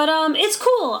 But, it's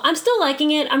cool. I'm still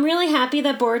liking it. I'm really happy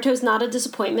that Boruto's not a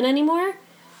disappointment anymore.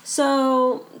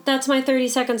 So, that's my 30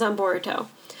 seconds on Boruto.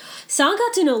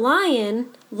 Sangatsu no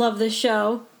Lion, love this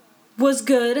show, was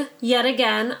good, yet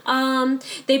again.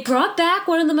 They brought back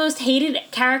one of the most hated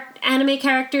anime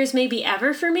characters maybe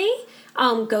ever for me,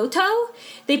 Goto.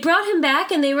 They brought him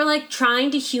back and they were, like,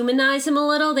 trying to humanize him a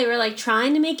little. They were, like,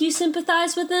 trying to make you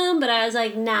sympathize with him, but I was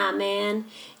like, nah, man,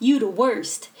 you the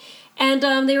worst. And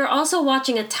they were also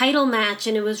watching a title match,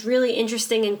 and it was really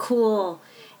interesting and cool.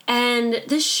 And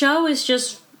this show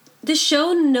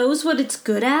knows what it's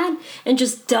good at and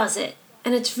just does it.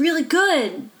 And it's really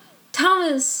good.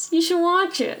 Thomas, you should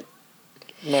watch it.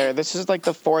 Mary, this is like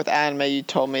the 4th anime you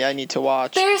told me I need to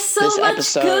watch. There's so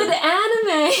much good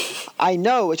anime. I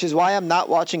know, which is why I'm not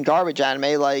watching garbage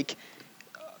anime like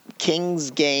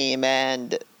King's Game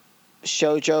and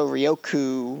Shoujo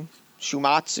Ryoku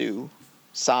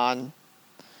Shumatsu-san.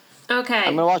 Okay. I'm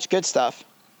going to watch good stuff.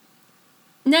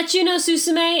 Netju no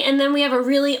Suzume, and then we have a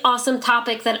really awesome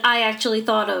topic that I actually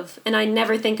thought of, and I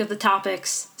never think of the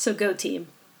topics, so go team.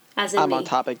 As in I'm me. on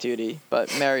topic duty,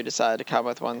 but Mary decided to come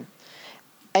with one.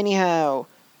 Anyhow,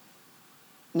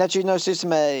 Netju no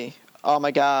Suzume, oh my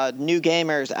god, New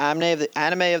Gamers,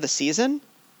 anime of the season?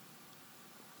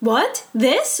 What?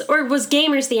 This? Or was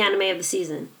Gamers the anime of the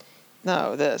season?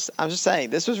 No, this. I'm just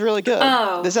saying, this was really good.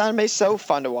 Oh. This anime is so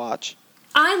fun to watch.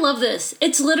 I love this.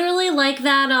 It's literally like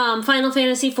that Final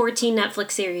Fantasy XIV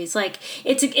Netflix series. Like,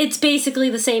 it's basically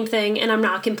the same thing, and I'm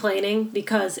not complaining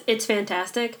because it's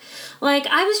fantastic. Like,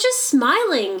 I was just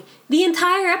smiling the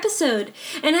entire episode.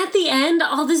 And at the end,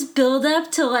 all this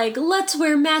build-up to, like, let's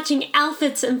wear matching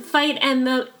outfits and fight in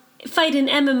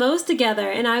MMOs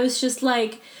together. And I was just,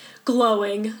 like,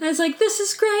 glowing. I was like, this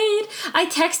is great. I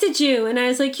texted you, and I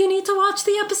was like, you need to watch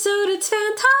the episode. It's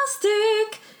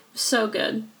fantastic. So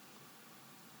good.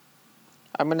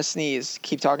 I'm gonna sneeze.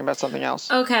 Keep talking about something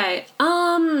else. Okay.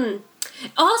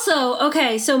 Also,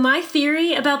 okay, so my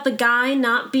theory about the guy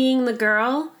not being the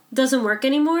girl doesn't work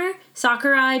anymore.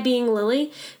 Sakurai being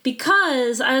Lily.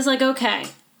 Because I was like, okay,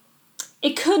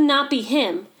 it could not be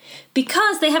him.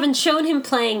 because they haven't shown him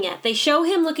playing yet. They show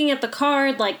him looking at the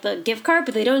card, like the gift card,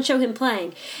 but they don't show him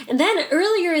playing. And then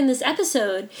earlier in this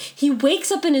episode, he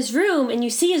wakes up in his room, and you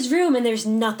see his room, and there's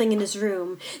nothing in his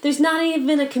room. There's not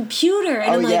even a computer.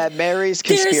 And I'm like, Mary's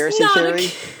conspiracy theory.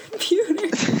 Computer.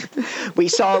 We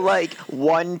saw like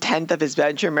 1/10 of his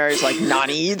bedroom. Mary's like,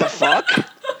 Nani, the fuck?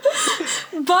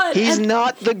 But he's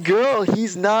not the girl.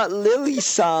 He's not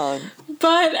Lily-san.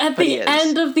 But at the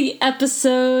end of the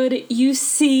episode, you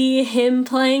see him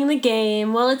playing the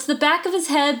game. Well, it's the back of his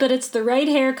head, but it's the right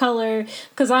hair color,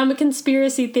 because I'm a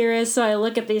conspiracy theorist, so I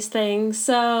look at these things.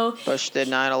 So Bush did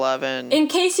 9/11. In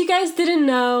case you guys didn't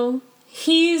know,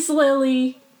 he's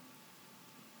Lily.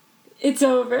 It's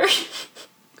over.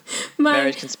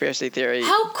 Mary's conspiracy theory.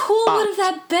 How cool would have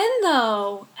that been,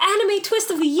 though? Anime twist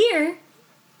of the year.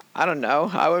 I don't know.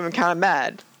 I would have been kind of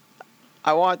mad.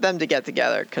 I want them to get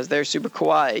together because they're super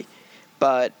kawaii.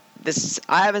 But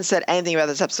I haven't said anything about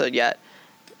this episode yet,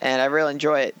 and I really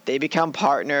enjoy it. They become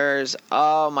partners.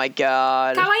 Oh my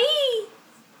god.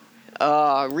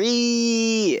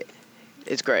 Kawaii!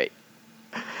 It's great.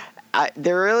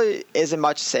 There really isn't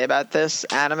much to say about this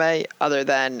anime other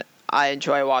than I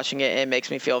enjoy watching it and it makes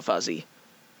me feel fuzzy.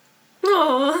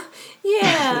 Aw,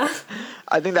 yeah.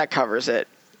 I think that covers it.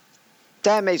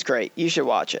 The anime's great. You should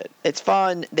watch it. It's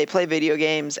fun. They play video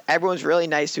games. Everyone's really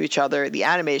nice to each other. The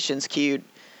animation's cute.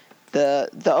 The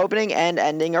opening and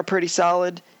ending are pretty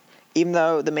solid, even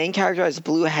though the main character has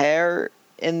blue hair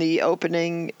in the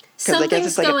opening. Because I guess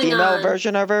it's like a female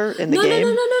version of her in the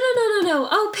game. No.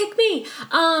 Oh, pick me.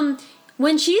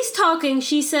 When she's talking,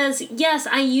 she says, yes,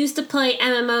 I used to play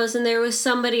MMOs and there was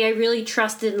somebody I really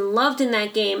trusted and loved in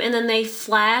that game. And then they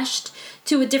flashed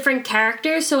to a different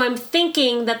character. So I'm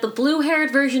thinking that the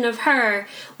blue-haired version of her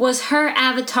was her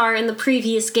avatar in the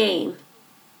previous game.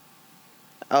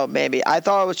 Oh, maybe. I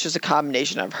thought it was just a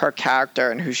combination of her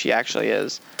character and who she actually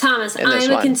is. Thomas,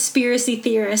 I'm a conspiracy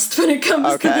theorist when it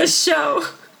comes to this show.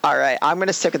 All right. I'm going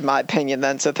to stick with my opinion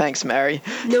then. So thanks, Mary.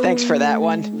 No. Thanks for that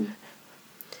one.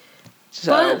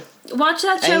 So, but watch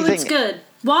that show. It's good.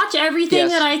 Watch everything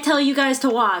that I tell you guys to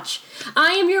watch.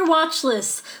 I am your watch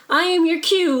list. I am your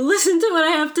cue. Listen to what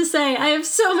I have to say. I have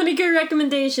so many good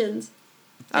recommendations.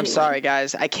 I'm sorry,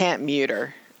 guys. I can't mute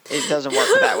her. It doesn't work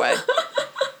that way.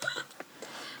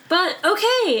 But,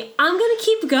 okay. I'm going to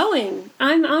keep going.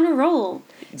 I'm on a roll.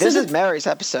 This is Mary's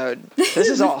episode. This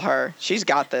is all her. She's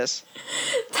got this.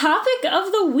 Topic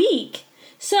of the week.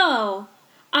 So,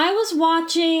 I was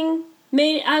watching...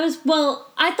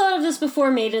 I thought of this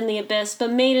before Made in the Abyss,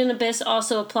 but Made in Abyss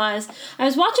also applies. I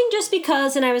was watching Just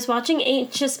Because, and I was watching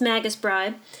Ancient Magus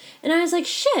Bride, and I was like,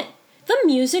 shit, the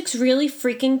music's really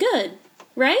freaking good,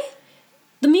 right?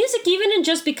 The music, even in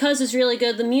Just Because, is really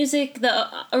good. The music, the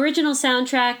original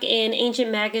soundtrack in Ancient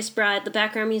Magus Bride, the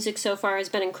background music so far has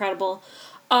been incredible.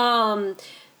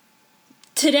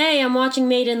 Today, I'm watching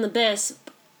Made in the Abyss.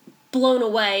 Blown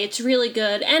away. It's really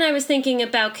good. And I was thinking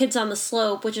about Kids on the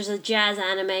Slope, which is a jazz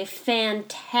anime.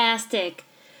 Fantastic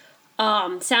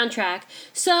soundtrack.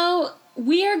 So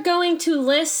we are going to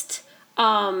list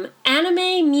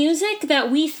anime music that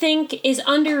we think is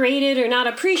underrated or not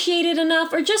appreciated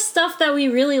enough, or just stuff that we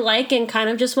really like and kind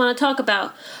of just want to talk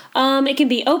about. It can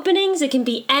be openings, it can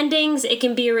be endings, it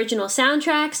can be original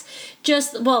soundtracks,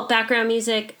 background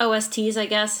music, OSTs, I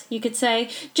guess you could say.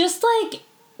 Just like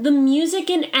the music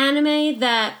in anime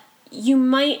that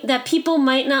people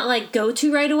might not like go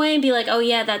to right away and be like, oh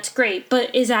yeah, that's great,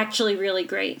 but is actually really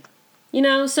great. You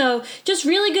know, so just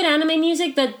really good anime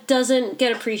music that doesn't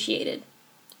get appreciated.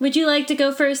 Would you like to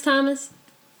go first, Thomas?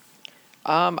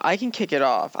 I can kick it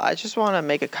off. I just want to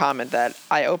make a comment that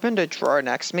I opened a drawer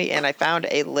next to me and I found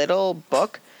a little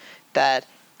book that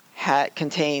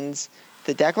contains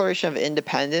the Declaration of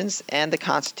Independence and the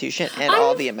Constitution and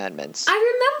all the amendments. I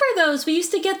remember those. We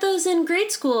used to get those in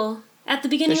grade school at the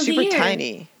beginning of the year. They're super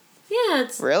tiny. Yeah,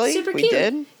 it's super cute. We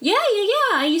did? Yeah.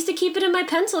 I used to keep it in my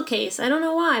pencil case. I don't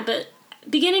know why, but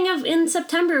in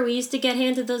September, we used to get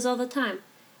handed those all the time.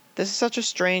 This is such a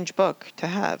strange book to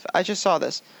have. I just saw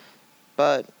this.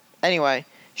 But anyway,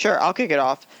 sure, I'll kick it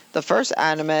off. The first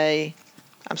anime...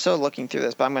 I'm still looking through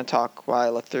this, but I'm going to talk while I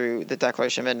look through the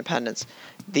Declaration of Independence.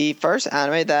 The first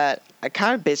anime that I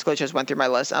kind of basically just went through my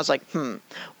list, and I was like,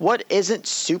 what isn't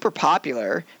super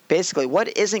popular? Basically,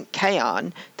 what isn't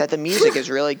K-On! That the music is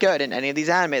really good in any of these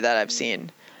anime that I've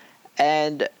seen?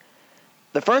 And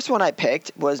the first one I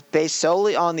picked was based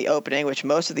solely on the opening, which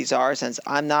most of these are, since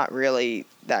I'm not really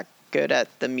that good at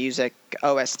the music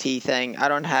OST thing. I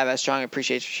don't have as strong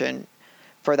appreciation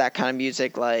for that kind of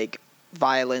music, like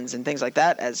violins and things like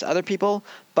that, as other people.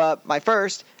 But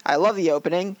I love the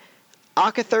opening,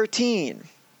 Aka 13.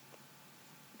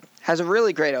 has a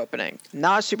really great opening.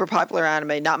 Not a super popular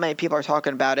anime. Not many people are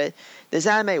talking about it. This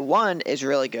anime, 1, is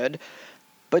really good.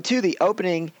 But 2, the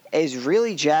opening is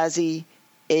really jazzy.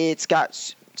 It's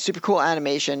got super cool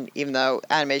animation, even though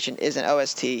animation isn't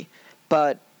OST.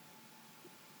 But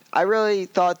I really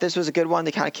thought this was a good one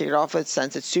to kind of kick it off with,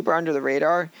 since it's super under the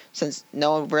radar, since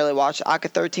no one really watched Aka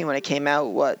 13 when it came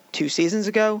out, 2 seasons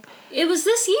ago? It was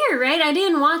this year, right? I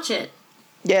didn't watch it.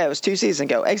 Yeah, it was 2 seasons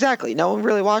ago. Exactly. No one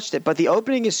really watched it, but the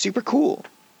opening is super cool.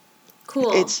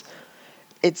 Cool. It's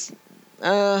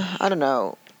I don't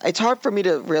know. It's hard for me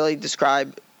to really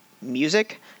describe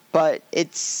music, but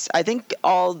I think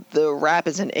all the rap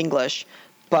is in English,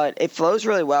 but it flows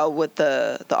really well with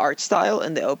the art style,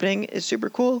 and the opening is super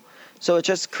cool. So it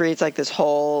just creates like this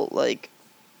whole it's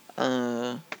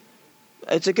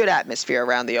a good atmosphere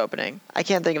around the opening. I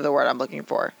can't think of the word I'm looking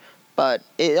for, but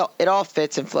it all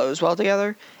fits and flows well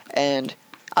together. And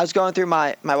I was going through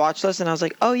my watch list, and I was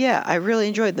like, oh yeah, I really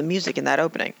enjoyed the music in that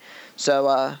opening. So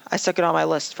I stuck it on my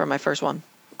list for my first one.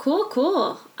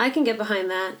 Cool. I can get behind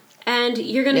that. And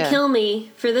you're going to kill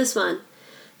me for this one.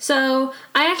 So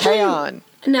I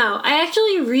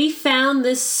actually refound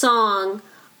this song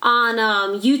on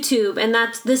YouTube, and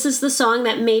this is the song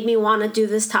that made me want to do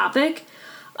this topic.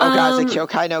 Oh god, is it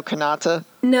Kyokai no Kanata?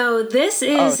 No, this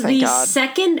is the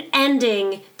second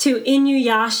ending to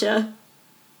Inuyasha.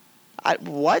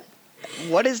 What?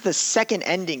 What is the second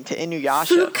ending to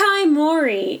Inuyasha? Fukai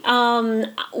Mori.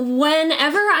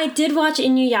 Whenever I did watch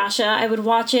Inuyasha, I would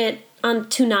watch it on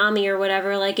Toonami or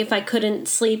whatever. Like, if I couldn't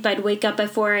sleep, I'd wake up at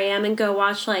 4 a.m. and go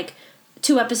watch,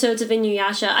 2 episodes of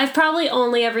Inuyasha. I've probably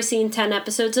only ever seen 10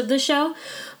 episodes of the show,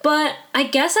 but I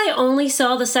guess I only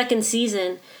saw the second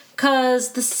season.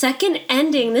 Because the second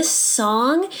ending, this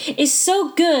song is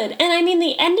so good. And I mean,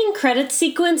 the ending credits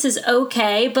sequence is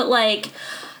okay, but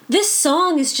this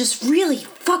song is just really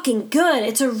fucking good.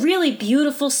 It's a really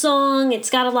beautiful song. It's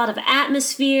got a lot of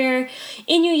atmosphere.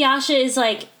 Inuyasha is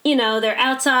they're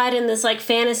outside in this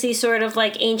fantasy sort of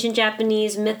ancient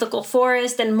Japanese mythical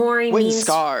forest, and Mori means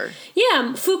Scar.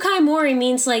 Yeah, Fukai Mori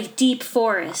means deep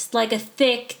forest, a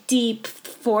thick, deep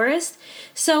forest.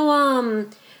 So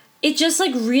it just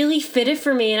really fitted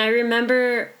for me, and I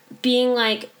remember being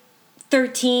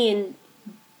 13,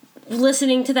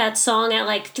 listening to that song at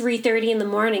 3:30 in the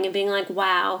morning and being like,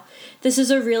 wow, this is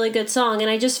a really good song.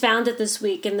 And I just found it this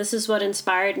week, and this is what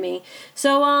inspired me.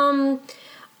 So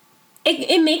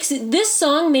this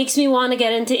song makes me want to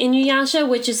get into Inuyasha,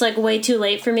 which is way too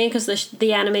late for me because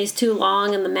the anime is too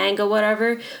long and the manga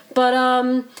whatever.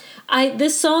 But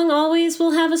this song always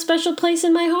will have a special place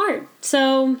in my heart.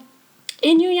 So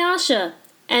Inuyasha,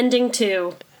 ending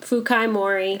 2, Fukai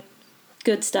Mori,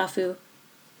 good stuffu.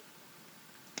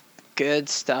 Good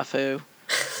stuffu.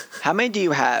 How many do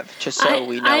you have? Just so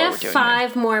we know I what have we're doing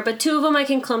 5 more, but 2 of them I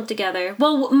can clump together.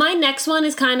 Well, my next one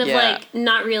is kind of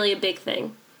not really a big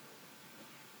thing.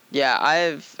 Yeah, I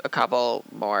have a couple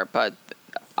more, but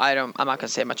I'm not gonna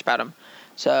say much about them.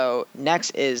 So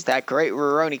next is that great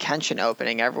Rurouni Kenshin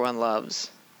opening everyone loves.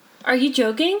 Are you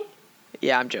joking?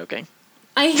 Yeah, I'm joking.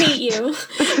 I hate you.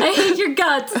 I hate your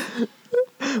guts.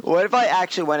 What if I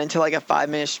actually went into a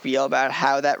 5-minute spiel about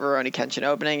how that Rurouni Kenshin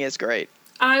opening is great?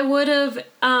 I would have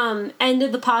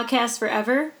ended the podcast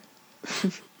forever.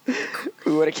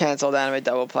 We would have canceled Anime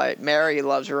Double Play. Mary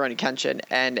loves Rurouni Kenshin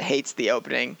and hates the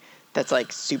opening that's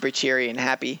super cheery and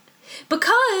happy.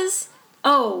 Because...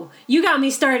 Oh, you got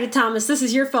me started, Thomas. This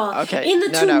is your fault. Okay. In the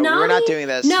Toonami, we're not doing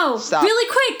this. No, Stop. Really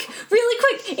quick.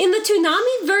 In the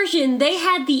Toonami version, they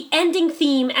had the ending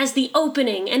theme as the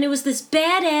opening, and it was this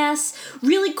badass,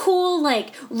 really cool,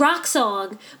 rock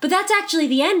song. But that's actually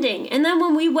the ending. And then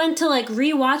when we went to,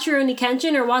 rewatch Rurouni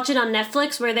Kenshin or watch it on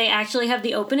Netflix where they actually have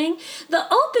the opening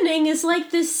is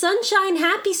this sunshine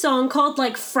happy song called,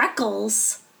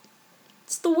 Freckles.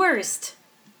 It's the worst.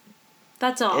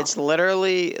 That's all. It's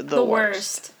literally the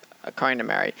worst. According to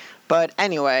Mary. But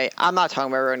anyway, I'm not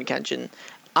talking about Rurouni Kenshin.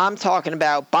 I'm talking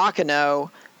about Baccano.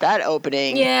 That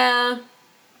opening. Yeah.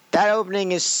 That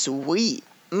opening is sweet.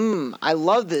 I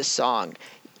love this song.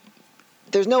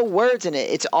 There's no words in it.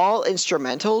 It's all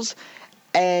instrumentals.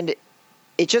 And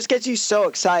it just gets you so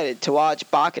excited to watch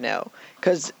Baccano.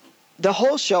 Because the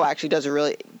whole show actually does a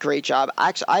really great job.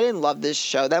 Actually, I didn't love this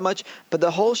show that much. But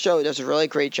the whole show does a really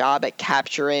great job at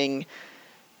capturing...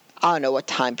 I don't know what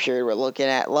time period we're looking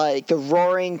at, the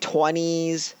roaring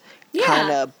 20s, kind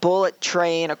of bullet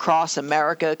train across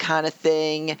America kind of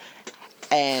thing.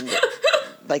 And,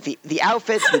 the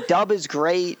outfits, the dub is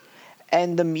great.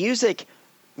 And the music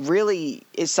really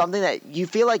is something that you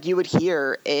feel like you would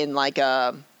hear in,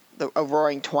 a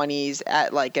roaring 20s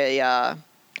at, what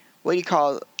do you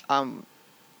call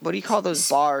what do you call those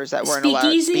bars that weren't allowed?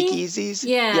 Speakeasy? Speakeasies?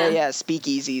 Yeah. Yeah,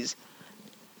 speakeasies.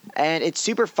 And it's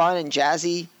super fun and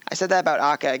jazzy. I said that about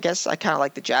Akka. I guess I kind of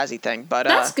like the jazzy thing, but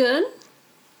That's good.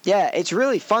 yeah, it's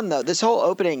really fun though. This whole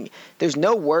opening, there's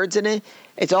no words in it.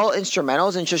 It's all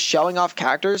instrumentals and just showing off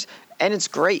characters, and it's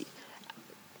great.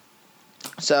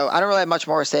 So I don't really have much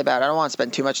more to say about it. I don't want to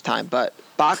spend too much time, but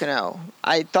Baccano,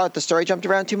 I thought the story jumped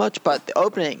around too much, but the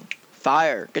opening,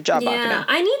 fire. Good job, Yeah, Baccano.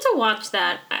 I need to watch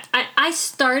that. I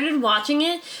started watching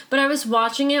it, but I was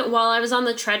watching it while I was on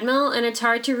the treadmill, and it's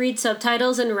hard to read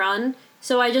subtitles and run,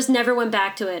 so I just never went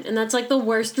back to it. And that's like the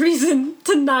worst reason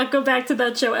to not go back to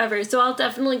that show ever. So I'll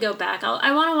definitely go back.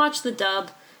 I want to watch the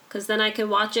dub, because then I can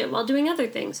watch it while doing other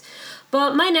things.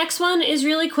 But my next one is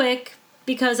really quick,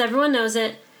 because everyone knows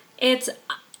it. It's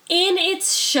in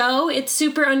its show, it's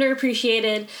super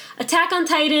underappreciated. Attack on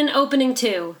Titan opening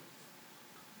 2.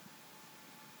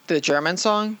 The German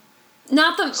song?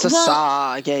 Not the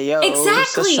Sasageyo.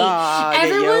 exactly.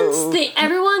 Sasageyo.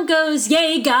 Everyone goes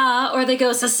Yega or they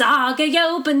go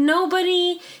Sasageyo, but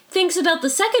nobody thinks about the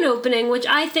second opening, which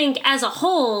I think as a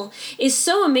whole is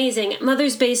so amazing.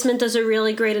 Mother's Basement does a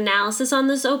really great analysis on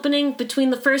this opening. Between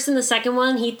the first and the second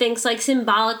one, he thinks like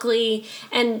symbolically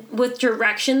and with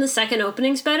direction, the second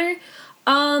opening's better.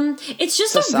 It's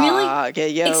just a really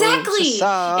exactly.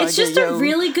 It's just a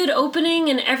really good opening,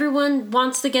 and everyone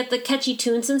wants to get the catchy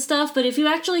tunes and stuff. But if you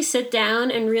actually sit down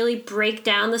and really break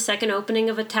down the second opening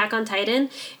of Attack on Titan,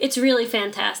 it's really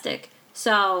fantastic.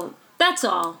 So that's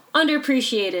all.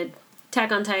 Underappreciated.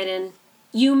 Attack on Titan.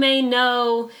 You may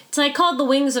know it's like called The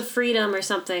Wings of Freedom or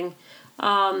something.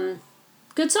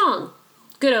 Good song.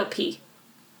 Good OP.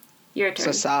 Your turn.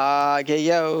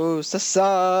 Sasageyo,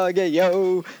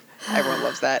 Sasageyo. Everyone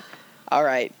loves that. All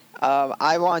right.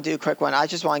 I want to do a quick one. I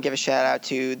just want to give a shout out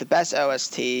to the best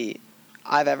OST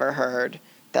I've ever heard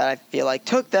that I feel like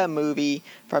took that movie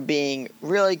from being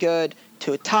really good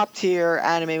to a top tier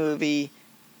anime movie.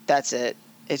 That's it.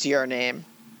 It's Your Name.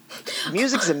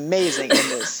 Music's amazing in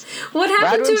this. What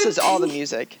happened to it? Radwimps does all the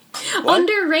music. What?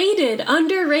 Underrated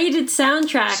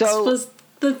soundtracks was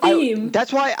the theme.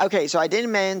 That's why. Okay, so I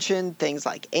didn't mention things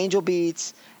like Angel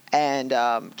Beats and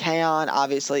K-On!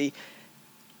 Obviously,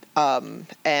 and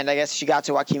I guess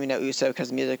Shigatsu wa Kimi no Uso because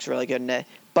the music's really good in it.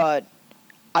 But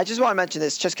I just want to mention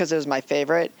this just because it was my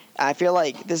favorite. I feel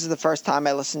like this is the first time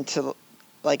I listened to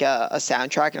like a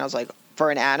soundtrack, and I was like, for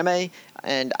an anime,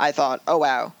 and I thought, oh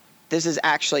wow, this is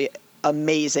actually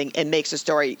amazing. It makes the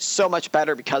story so much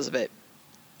better because of it.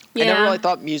 Yeah. I never really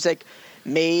thought music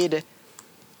made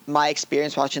my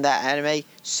experience watching that anime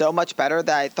so much better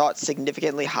that I thought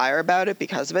significantly higher about it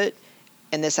because of it,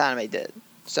 and this anime did.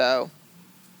 So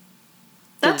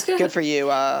that's good. Good for you,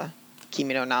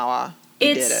 Kimi no Nawa.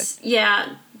 You did it.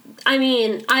 Yeah. I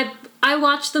mean, I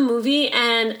watched the movie,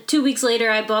 and 2 weeks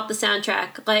later I bought the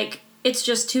soundtrack. Like, it's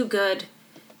just too good.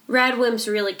 Radwimps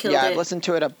really killed it. Yeah, I've listened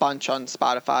to it a bunch on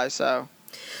Spotify, so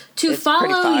to it's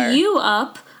pretty follow fire. you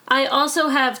up, I also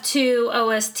have 2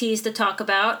 OSTs to talk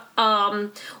about.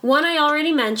 One I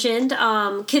already mentioned,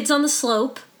 Kids on the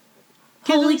Slope.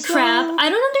 Holy crap. I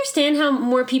don't understand how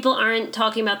more people aren't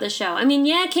talking about this show. I mean,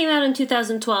 yeah, it came out in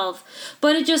 2012,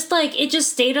 but it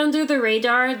just stayed under the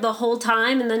radar the whole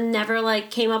time and then never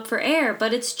came up for air.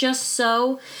 But it's just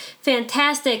so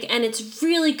fantastic, and it's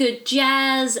really good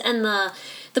jazz, and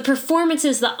the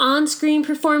performances, the on-screen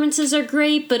performances are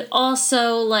great, but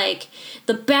also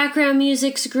the background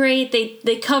music's great.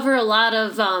 They cover a lot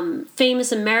of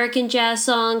famous American jazz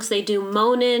songs. They do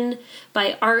Moanin'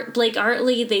 by Blake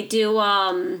Artley. They do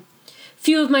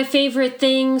few of my favorite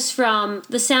things from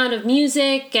The Sound of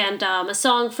Music and a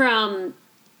song from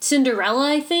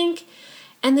Cinderella, I think.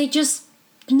 And they just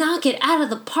knock it out of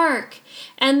the park.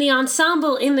 And the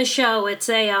ensemble in the show, it's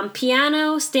a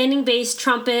piano, standing bass,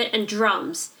 trumpet, and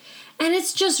drums. And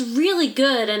it's just really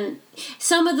good. And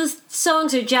some of the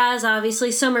songs are jazz,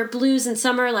 obviously. Some are blues, and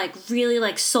some are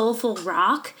really soulful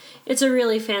rock. It's a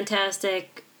really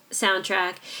fantastic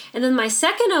soundtrack. And then my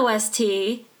second OST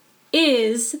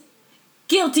is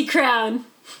Guilty Crown.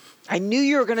 I knew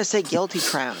you were going to say Guilty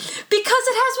Crown. Because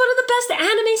it has one of the best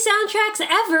anime soundtracks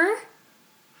ever.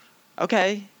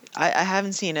 Okay. I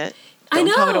haven't seen it. I know.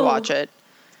 Don't tell me to watch it.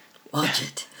 Watch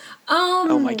it.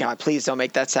 Oh my god, please don't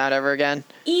make that sound ever again.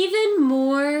 Even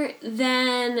more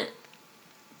than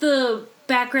the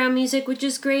background music, which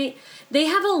is great, they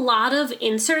have a lot of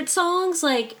insert songs.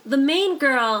 The main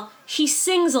girl, she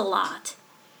sings a lot.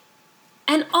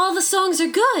 And all the songs are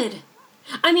good.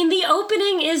 I mean, the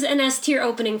opening is an S-tier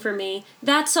opening for me.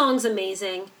 That song's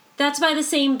amazing. That's by the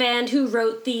same band who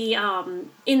wrote the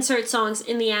insert songs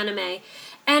in the anime.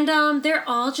 And they're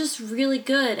all just really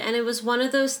good. And it was one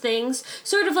of those things,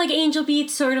 sort of like Angel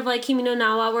Beats, sort of like Kimi no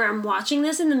Nawa, where I'm watching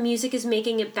this and the music is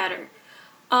making it better.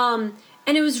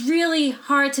 And it was really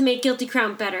hard to make Guilty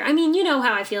Crown better. I mean, you know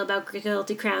how I feel about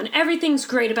Guilty Crown. Everything's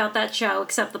great about that show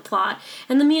except the plot.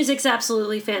 And the music's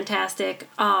absolutely fantastic.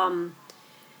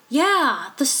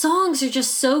 Yeah, the songs are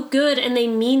just so good and they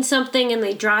mean something and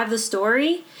they drive the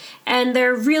story. And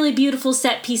they're really beautiful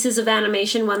set pieces of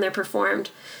animation when they're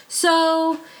performed.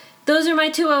 So, those are my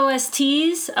two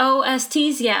OSTs.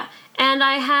 OSTs, yeah. And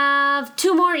I have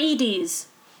 2 more EDs.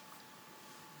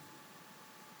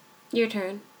 Your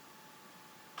turn.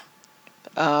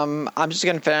 I'm just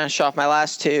gonna finish off my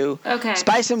last 2. Okay.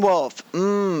 Spice and Wolf.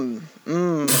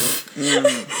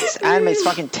 This anime's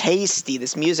fucking tasty.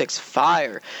 This music's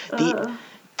fire.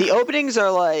 The openings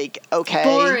are like okay.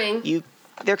 Boring.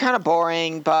 They're kind of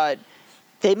boring, but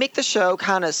they make the show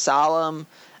kind of solemn.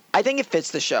 I think it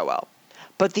fits the show well.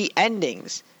 But the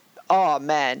endings, oh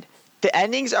man, the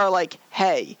endings are like,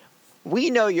 hey, we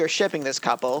know you're shipping this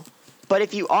couple, but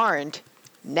if you aren't,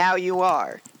 now you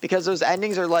are. Because those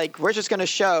endings are like, we're just going to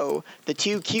show the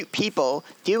 2 cute people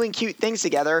doing cute things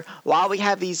together while we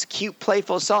have these cute,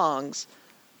 playful songs.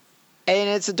 And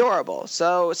it's adorable.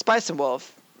 So, Spice and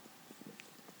Wolf,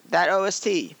 that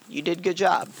OST, you did a good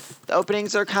job. The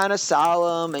openings are kind of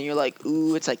solemn, and you're like,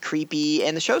 ooh, it's like creepy.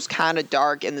 And the show's kind of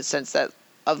dark in the sense that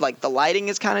of like the lighting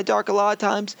is kind of dark a lot of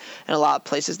times and a lot of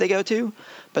places they go to.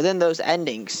 But then those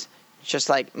endings, it's just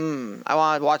like, I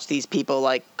want to watch these people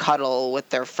like cuddle with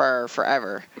their fur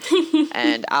forever,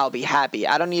 and I'll be happy.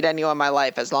 I don't need anyone in my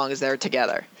life as long as they're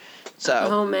together. So,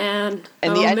 oh man,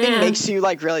 and the ending makes you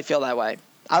like really feel that way.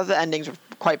 All the endings are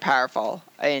quite powerful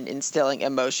in instilling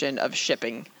emotion of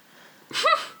shipping.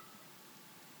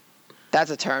 That's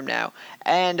a term now.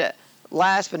 And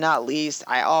last but not least,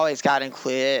 I always got to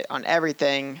include it on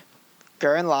everything.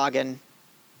 Gurren Lagann.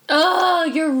 Oh,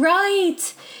 you're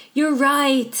right. You're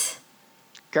right.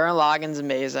 Gurren Lagann's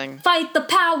amazing. Fight the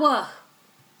power.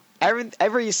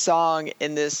 Every song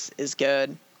in this is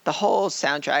good. The whole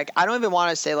soundtrack. I don't even want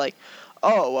to say like,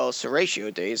 oh, well,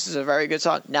 Horatio Days is a very good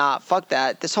song. Nah, fuck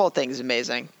that. This whole thing is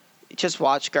amazing. Just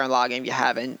watch Gurren Lagann if you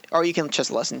haven't, or you can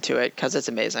just listen to it because it's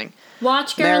amazing.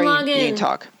 Watch Gurren Lagann. You can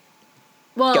talk.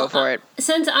 Well, go for it.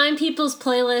 Since I'm People's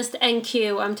Playlist and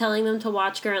Q, I'm telling them to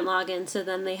watch Gurren Lagann, so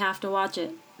then they have to watch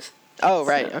it. Oh,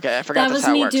 right. So, okay, I forgot that's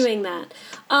how it works. That was me doing that.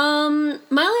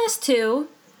 My last 2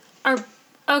 are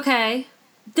okay.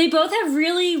 They both have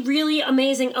really, really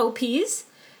amazing OPs,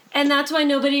 and that's why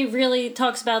nobody really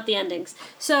talks about the endings.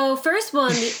 So, first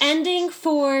one, the ending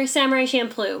for Samurai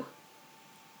Champloo.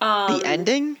 The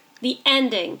ending? The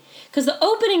ending. Because the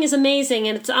opening is amazing,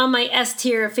 and it's on my S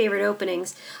tier of favorite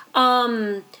openings.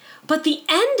 But the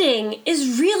ending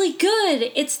is really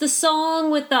good. It's the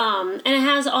song with, and it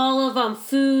has all of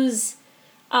Fu's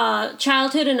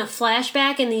childhood in a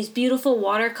flashback and these beautiful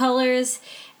watercolors.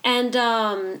 And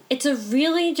it's a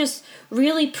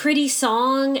really pretty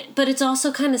song, but it's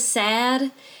also kind of sad.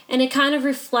 And it kind of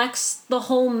reflects the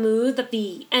whole mood that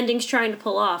the ending's trying to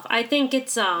pull off. I think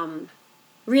it's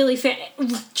really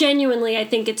genuinely, I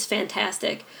think it's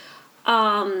fantastic.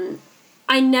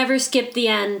 I never skip the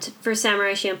end for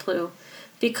Samurai Champloo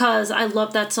because I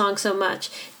love that song so much.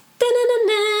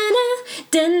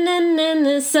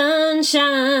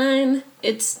 Sunshine.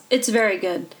 It's very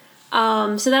good.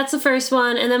 So that's the first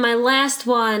one, and then my last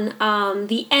one,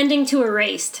 the ending to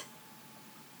Erased.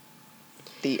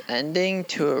 The ending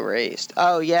to Erased.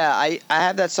 Oh yeah, I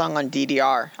have that song on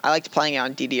DDR. I liked playing it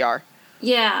on DDR.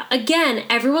 Yeah, again,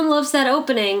 everyone loves that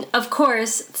opening. Of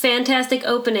course, fantastic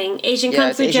opening. Asian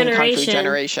Kung Fu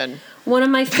Generation. One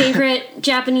of my favorite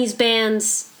Japanese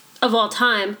bands of all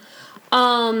time.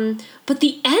 But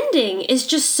the ending is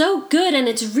just so good, and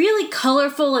it's really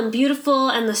colorful and beautiful,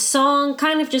 and the song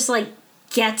kind of just like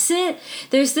gets it.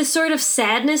 There's this sort of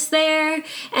sadness there,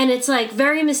 and it's like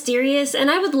very mysterious, and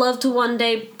I would love to one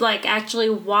day like actually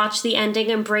watch the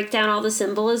ending and break down all the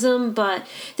symbolism, but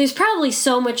there's probably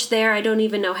so much there I don't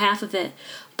even know half of it.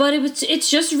 But it's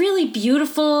just really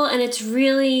beautiful, and it's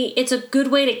a good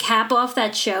way to cap off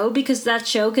that show, because that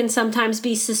show can sometimes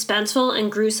be suspenseful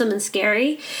and gruesome and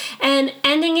scary. And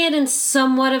ending it in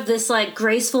somewhat of this like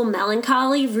graceful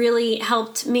melancholy really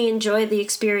helped me enjoy the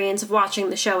experience of watching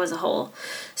the show as a whole.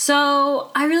 So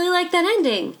I really like that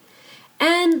ending.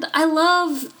 And I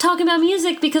love talking about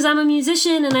music because I'm a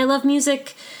musician and I love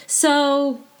music.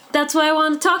 So that's why I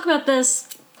want to talk about this.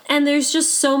 And there's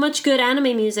just so much good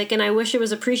anime music, and I wish it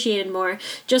was appreciated more,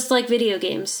 just like video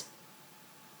games.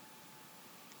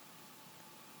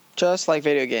 Just like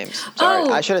video games. Sorry,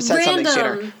 I should have said something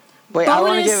sooner. Wait, I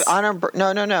want to Bonus. give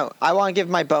honor. No. I want to give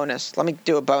my bonus. Let me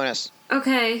do a bonus.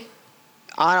 Okay.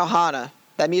 Anohana.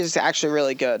 That music's actually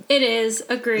really good. It is.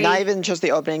 Agreed. Not even just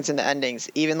the openings and the endings.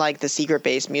 Even like the Secret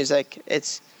Base music.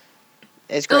 It's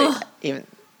great. Ugh.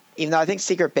 Even though I think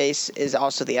Secret Base is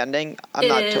also the ending. I'm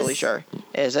not totally sure.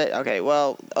 Is it? Okay,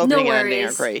 well, opening and ending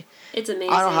are great. It's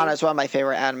amazing. Anohana is one of my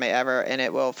favorite anime ever, and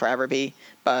it will forever be.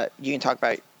 But you can talk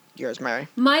about yours, Mary.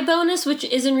 My bonus, which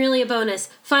isn't really a bonus,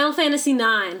 Final Fantasy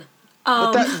IX.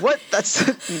 What? That's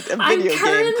a video I'm game.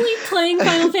 currently playing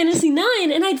Final Fantasy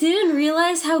IX, and I didn't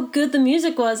realize how good the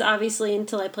music was, obviously,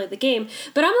 until I played the game.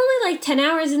 But I'm only like 10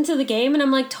 hours into the game, and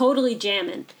I'm like totally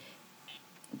jamming.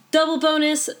 Double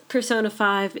bonus, Persona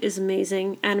 5 is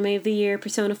amazing. Anime of the Year,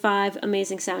 Persona 5,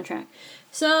 amazing soundtrack.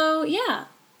 So, yeah,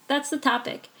 that's the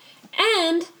topic.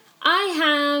 And I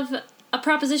have a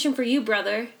proposition for you,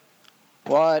 brother.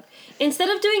 What? Instead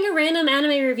of doing a random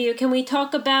anime review, can we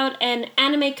talk about an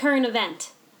anime current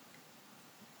event?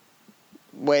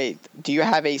 Wait, do you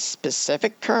have a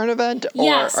specific current event? Or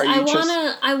Yes, are you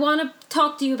I wanna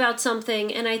talk to you about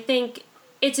something, and I think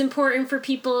it's important for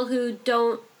people who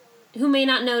may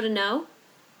not know to know.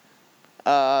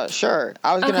 Sure.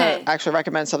 I was gonna actually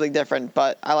recommend something different,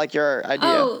 but I like your idea.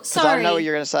 Oh, sorry. I don't know what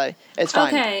you're gonna say. It's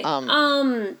fine. Okay.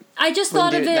 I just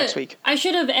thought of it. Next week. I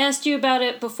should have asked you about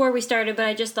it before we started, but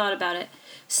I just thought about it.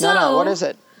 So, No, what is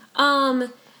it?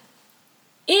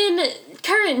 In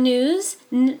current news,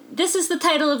 this is the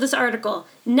title of this article: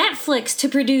 Netflix to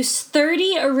produce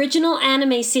 30 original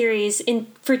anime series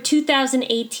for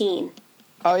 2018.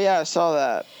 Oh yeah, I saw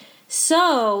that.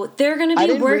 So they're going to be. I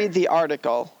didn't read the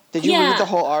article. Did you read the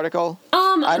whole article?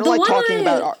 I don't like talking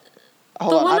about.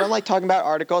 Hold on, I don't like talking about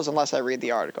articles unless I read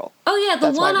the article. Oh yeah,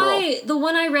 the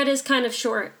one I read is kind of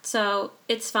short, so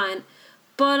it's fine.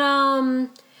 But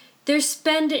they're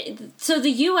spending, so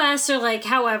the US are like,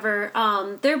 however,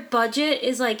 their budget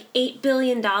is like $8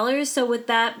 billion. So with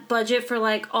that budget for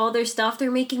like all their stuff,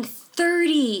 they're making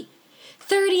 30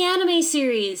 anime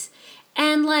series.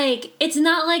 And, like, it's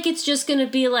not like it's just gonna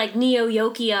be, like, Neo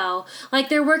Yokio. Like,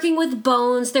 they're working with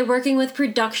Bones, they're working with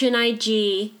Production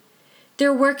IG,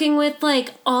 they're working with,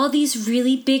 like, all these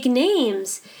really big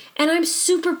names. And I'm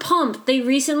super pumped. They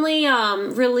recently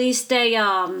released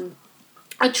a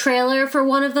trailer for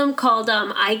one of them called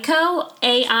AICO,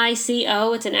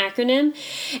 AICO, it's an acronym.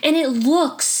 And it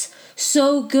looks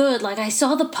so good. Like, I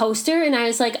saw the poster and I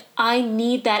was like, I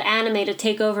need that anime to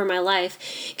take over my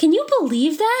life. Can you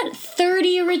believe that?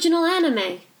 30 original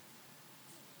anime.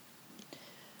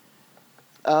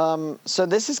 So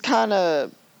this is kind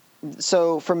of,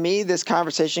 so for me, this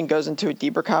conversation goes into a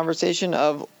deeper conversation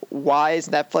of why is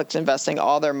Netflix investing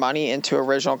all their money into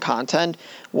original content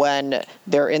when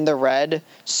they're in the red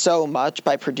so much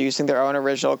by producing their own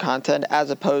original content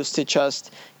as opposed to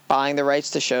just buying the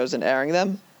rights to shows and airing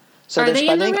them. So Are they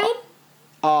in the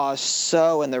red?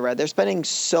 So in the red. They're spending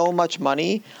so much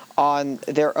money on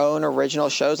their own original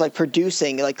shows, like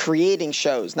producing, like creating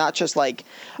shows, not just like,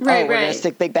 we're going to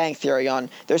stick Big Bang Theory on.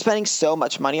 They're spending so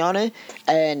much money on it,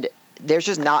 and they're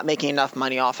just not making enough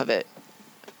money off of it.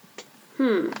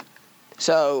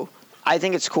 So I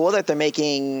think it's cool that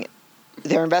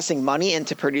they're investing money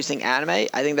into producing anime.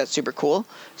 I think that's super cool,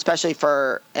 especially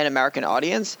for an American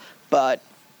audience. But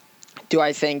do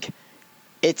I think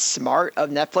it's smart of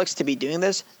Netflix to be doing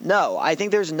this? No, I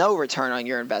think there's no return on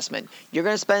your investment. You're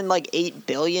going to spend like $8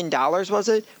 billion, was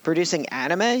it, producing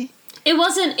anime? It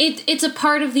wasn't. It's a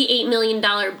part of the $8 billion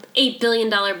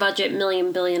budget,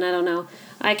 billion, I don't know.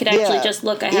 I could actually just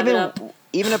look. I have it up.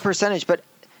 Even a percentage, but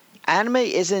anime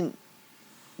isn't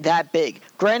that big.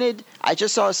 Granted, I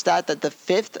just saw a stat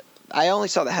that I only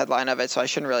saw the headline of it, so I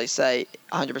shouldn't really say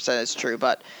 100% it's true,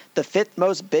 but the 5th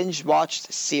most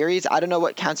binge-watched series, I don't know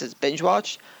what counts as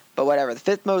binge-watched, but whatever. The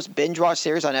 5th most binge-watched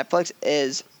series on Netflix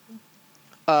is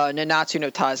Nanatsu no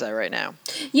Taizai right now.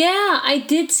 Yeah, I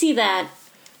did see that.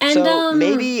 And so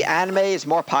maybe anime is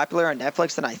more popular on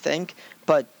Netflix than I think,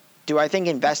 but do I think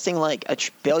investing like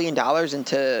 $1 billion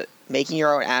into making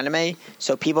your own anime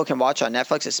so people can watch on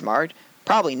Netflix is smart?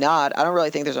 Probably not. I don't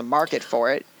really think there's a market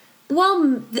for it.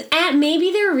 Well,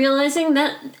 maybe they're realizing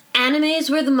that anime is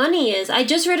where the money is. I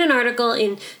just read an article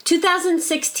in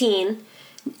 2016.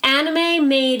 Anime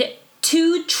made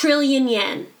 2 trillion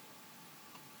yen.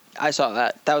 I saw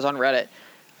that. That was on Reddit.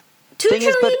 2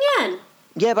 trillion yen.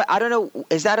 Yeah, but I don't know.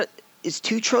 Is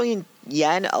 2 trillion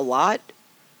yen a lot?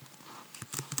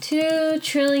 2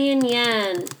 trillion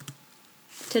yen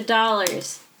to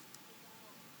dollars.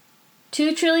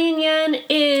 2 trillion yen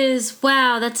is,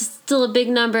 wow, that's still a big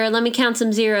number. Let me count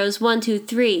some zeros. 1, 2,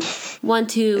 3. 1,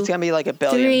 2. It's going to be like $1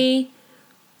 billion. 3.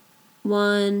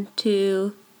 1,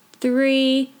 2,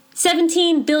 3.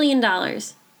 $17 billion.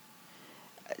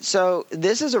 So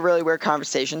this is a really weird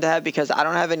conversation to have because I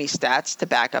don't have any stats to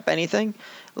back up anything.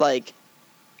 Like,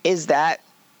 is that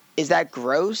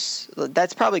gross?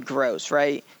 That's probably gross,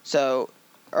 right? So,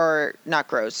 or not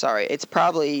gross. Sorry, it's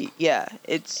probably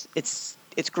it's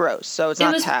gross. So it's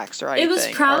not taxed or anything. It was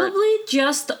probably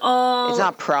just all. It's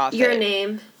not profit. Your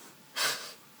name.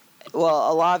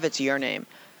 Well, a lot of it's your name,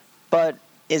 but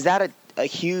is that a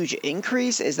huge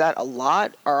increase? Is that a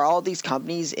lot? Are all these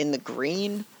companies in the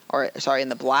green? Or, sorry, in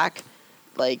the black?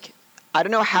 Like, I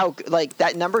don't know how, like,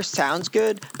 that number sounds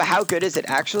good, but how good is it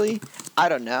actually? I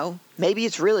don't know. Maybe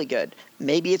it's really good.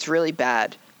 Maybe it's really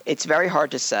bad. It's very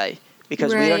hard to say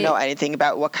because we don't know anything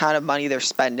about what kind of money they're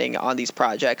spending on these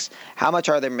projects. How much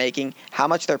are they making? How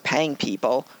much they're paying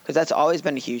people? Because that's always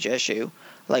been a huge issue.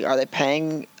 Like, are they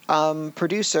paying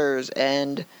producers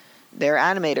and their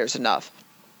animators enough?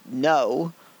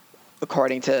 No,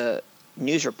 according to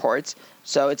news reports.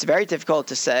 So it's very difficult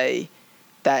to say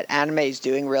that anime is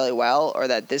doing really well or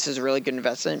that this is a really good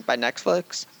investment by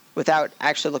Netflix without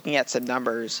actually looking at some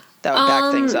numbers that would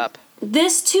back things up.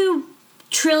 This 2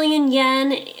 trillion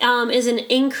yen is an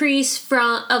increase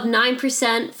of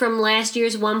 9% from last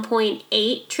year's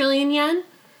 1.8 trillion yen.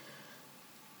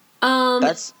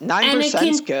 That's 9%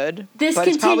 is good, but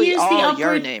it's probably all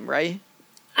your name, right?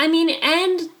 I mean,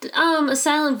 and A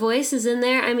Silent Voice is in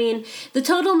there. I mean, the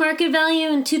total market value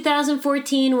in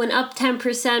 2014 went up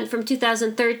 10% from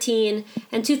 2013,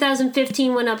 and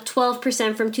 2015 went up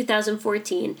 12% from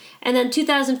 2014, and then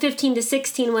 2015 to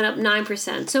 16 went up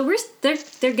 9%. So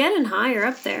they're getting higher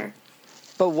up there.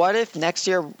 But what if next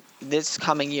year, this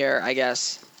coming year, I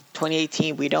guess,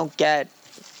 2018, we don't get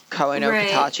Koe no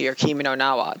Katachi or Kimi no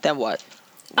Na wa? Then what?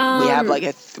 We have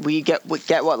we get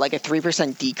what, like a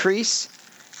 3% decrease?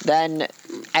 Then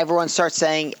everyone starts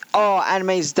saying, "Oh,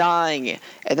 anime's dying,"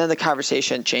 and then the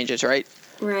conversation changes, right?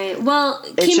 Right. Well,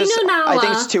 Kimi no Na wa, I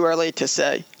think it's too early to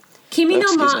say. Kimi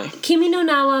no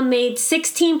Na wa made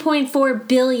 16.4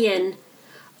 billion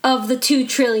of the 2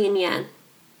 trillion yen.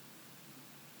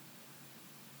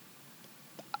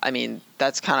 I mean,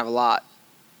 that's kind of a lot.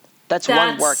 That's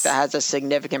one work that has a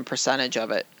significant percentage of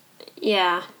it.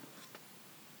 Yeah.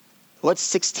 What's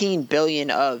 16 billion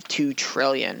of 2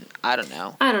 trillion? I don't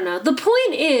know. The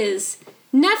point is,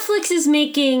 Netflix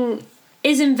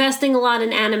is investing a lot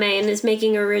in anime and is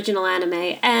making original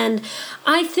anime. And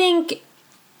I think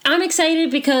I'm excited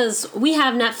because we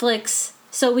have Netflix,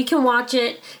 so we can watch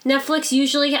it. Netflix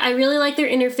usually, I really like their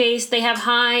interface. They have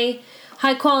high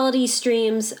quality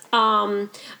streams.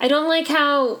 I don't like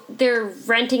how they're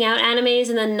renting out animes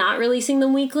and then not releasing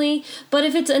them weekly. But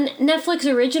if it's a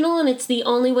Netflix original and it's the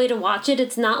only way to watch it,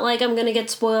 it's not like I'm gonna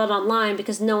get spoiled online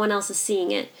because no one else is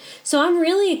seeing it. So I'm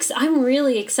really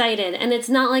excited, and it's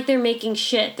not like they're making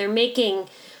shit. They're making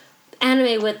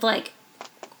anime with like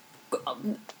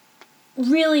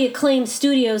really acclaimed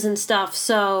studios and stuff.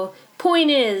 So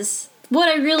point is, what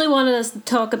I really wanted us to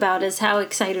talk about is how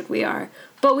excited we are.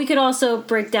 But we could also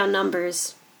break down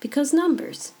numbers, because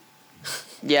numbers.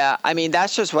 Yeah, I mean,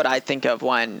 that's just what I think of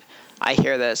when I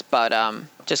hear this, but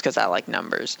just because I like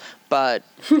numbers. But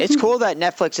it's cool that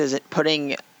Netflix is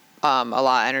putting a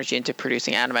lot of energy into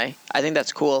producing anime. I think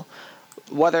that's cool.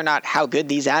 Whether or not how good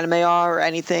these anime are or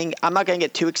anything, I'm not going to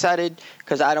get too excited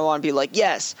because I don't want to be like,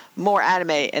 yes, more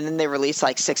anime, and then they release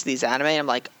like 6 of these anime, and I'm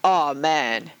like, oh,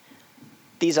 man,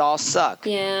 these all suck.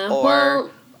 Yeah,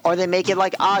 Or they make it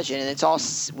like Ajin and it's all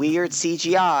weird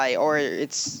CGI, or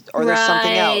there's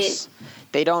something else.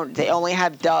 They only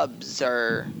have dubs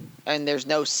and there's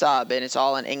no sub and it's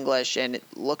all in English and it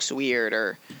looks weird,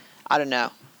 or I don't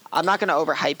know. I'm not going to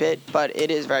overhype it, but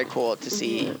it is very cool to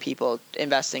see people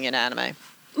investing in anime.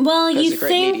 Well, you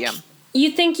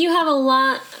think you have a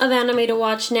lot of anime to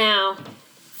watch now.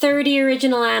 30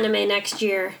 original anime next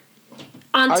year.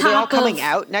 Are they all coming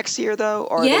out next year, though?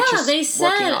 Or yeah, are they just they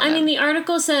said. I mean, the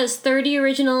article says 30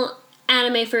 original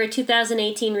anime for a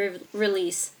 2018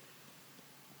 release.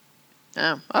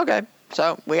 Oh, okay.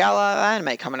 So we got a lot of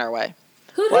anime coming our way.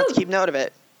 We'll have to keep note of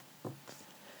it.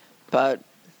 But,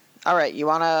 all right, you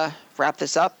want to wrap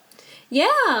this up?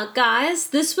 Yeah, guys,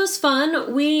 this was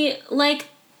fun. We like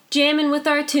jamming with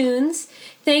our tunes.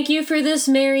 Thank you for this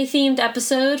Mary-themed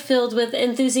episode filled with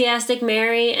enthusiastic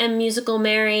Mary and musical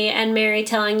Mary and Mary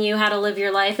telling you how to live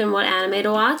your life and what anime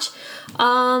to watch.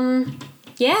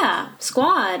 Yeah,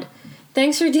 squad.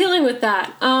 Thanks for dealing with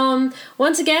that.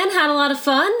 Once again, had a lot of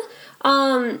fun.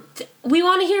 We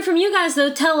want to hear from you guys,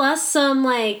 though. Tell us some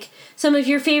some of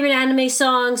your favorite anime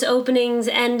songs, openings,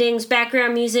 endings,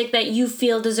 background music that you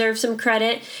feel deserve some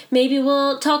credit. Maybe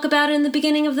we'll talk about it in the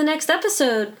beginning of the next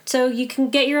episode so you can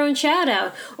get your own shout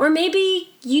out. Or maybe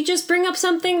you just bring up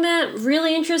something that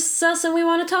really interests us and we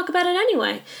want to talk about it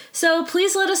anyway. So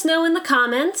please let us know in the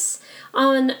comments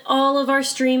on all of our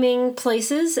streaming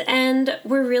places, and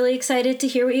we're really excited to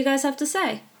hear what you guys have to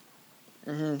say.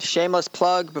 Shameless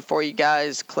plug before you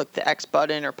guys click the X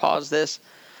button or pause this.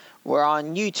 We're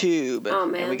on YouTube. Oh,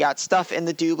 man. And we got stuff in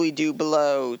the doobly-doo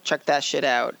below. Check that shit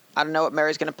out. I don't know what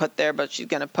Mary's going to put there, but she's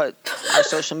going to put our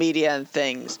social media and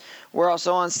things. We're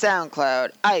also on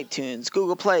SoundCloud, iTunes,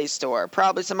 Google Play Store,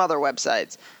 probably some other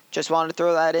websites. Just wanted to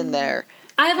throw that in there.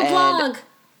 I have a blog.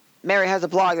 Mary has a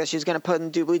blog that she's going to put in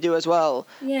doobly-doo as well.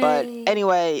 Yay. But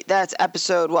anyway, that's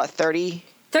episode, 30?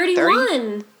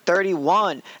 31.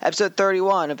 31. Episode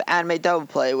 31 of Anime Double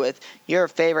Play with your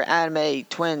favorite anime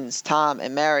twins, Tom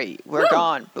and Mary. We're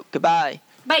gone. Goodbye.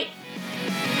 Bye.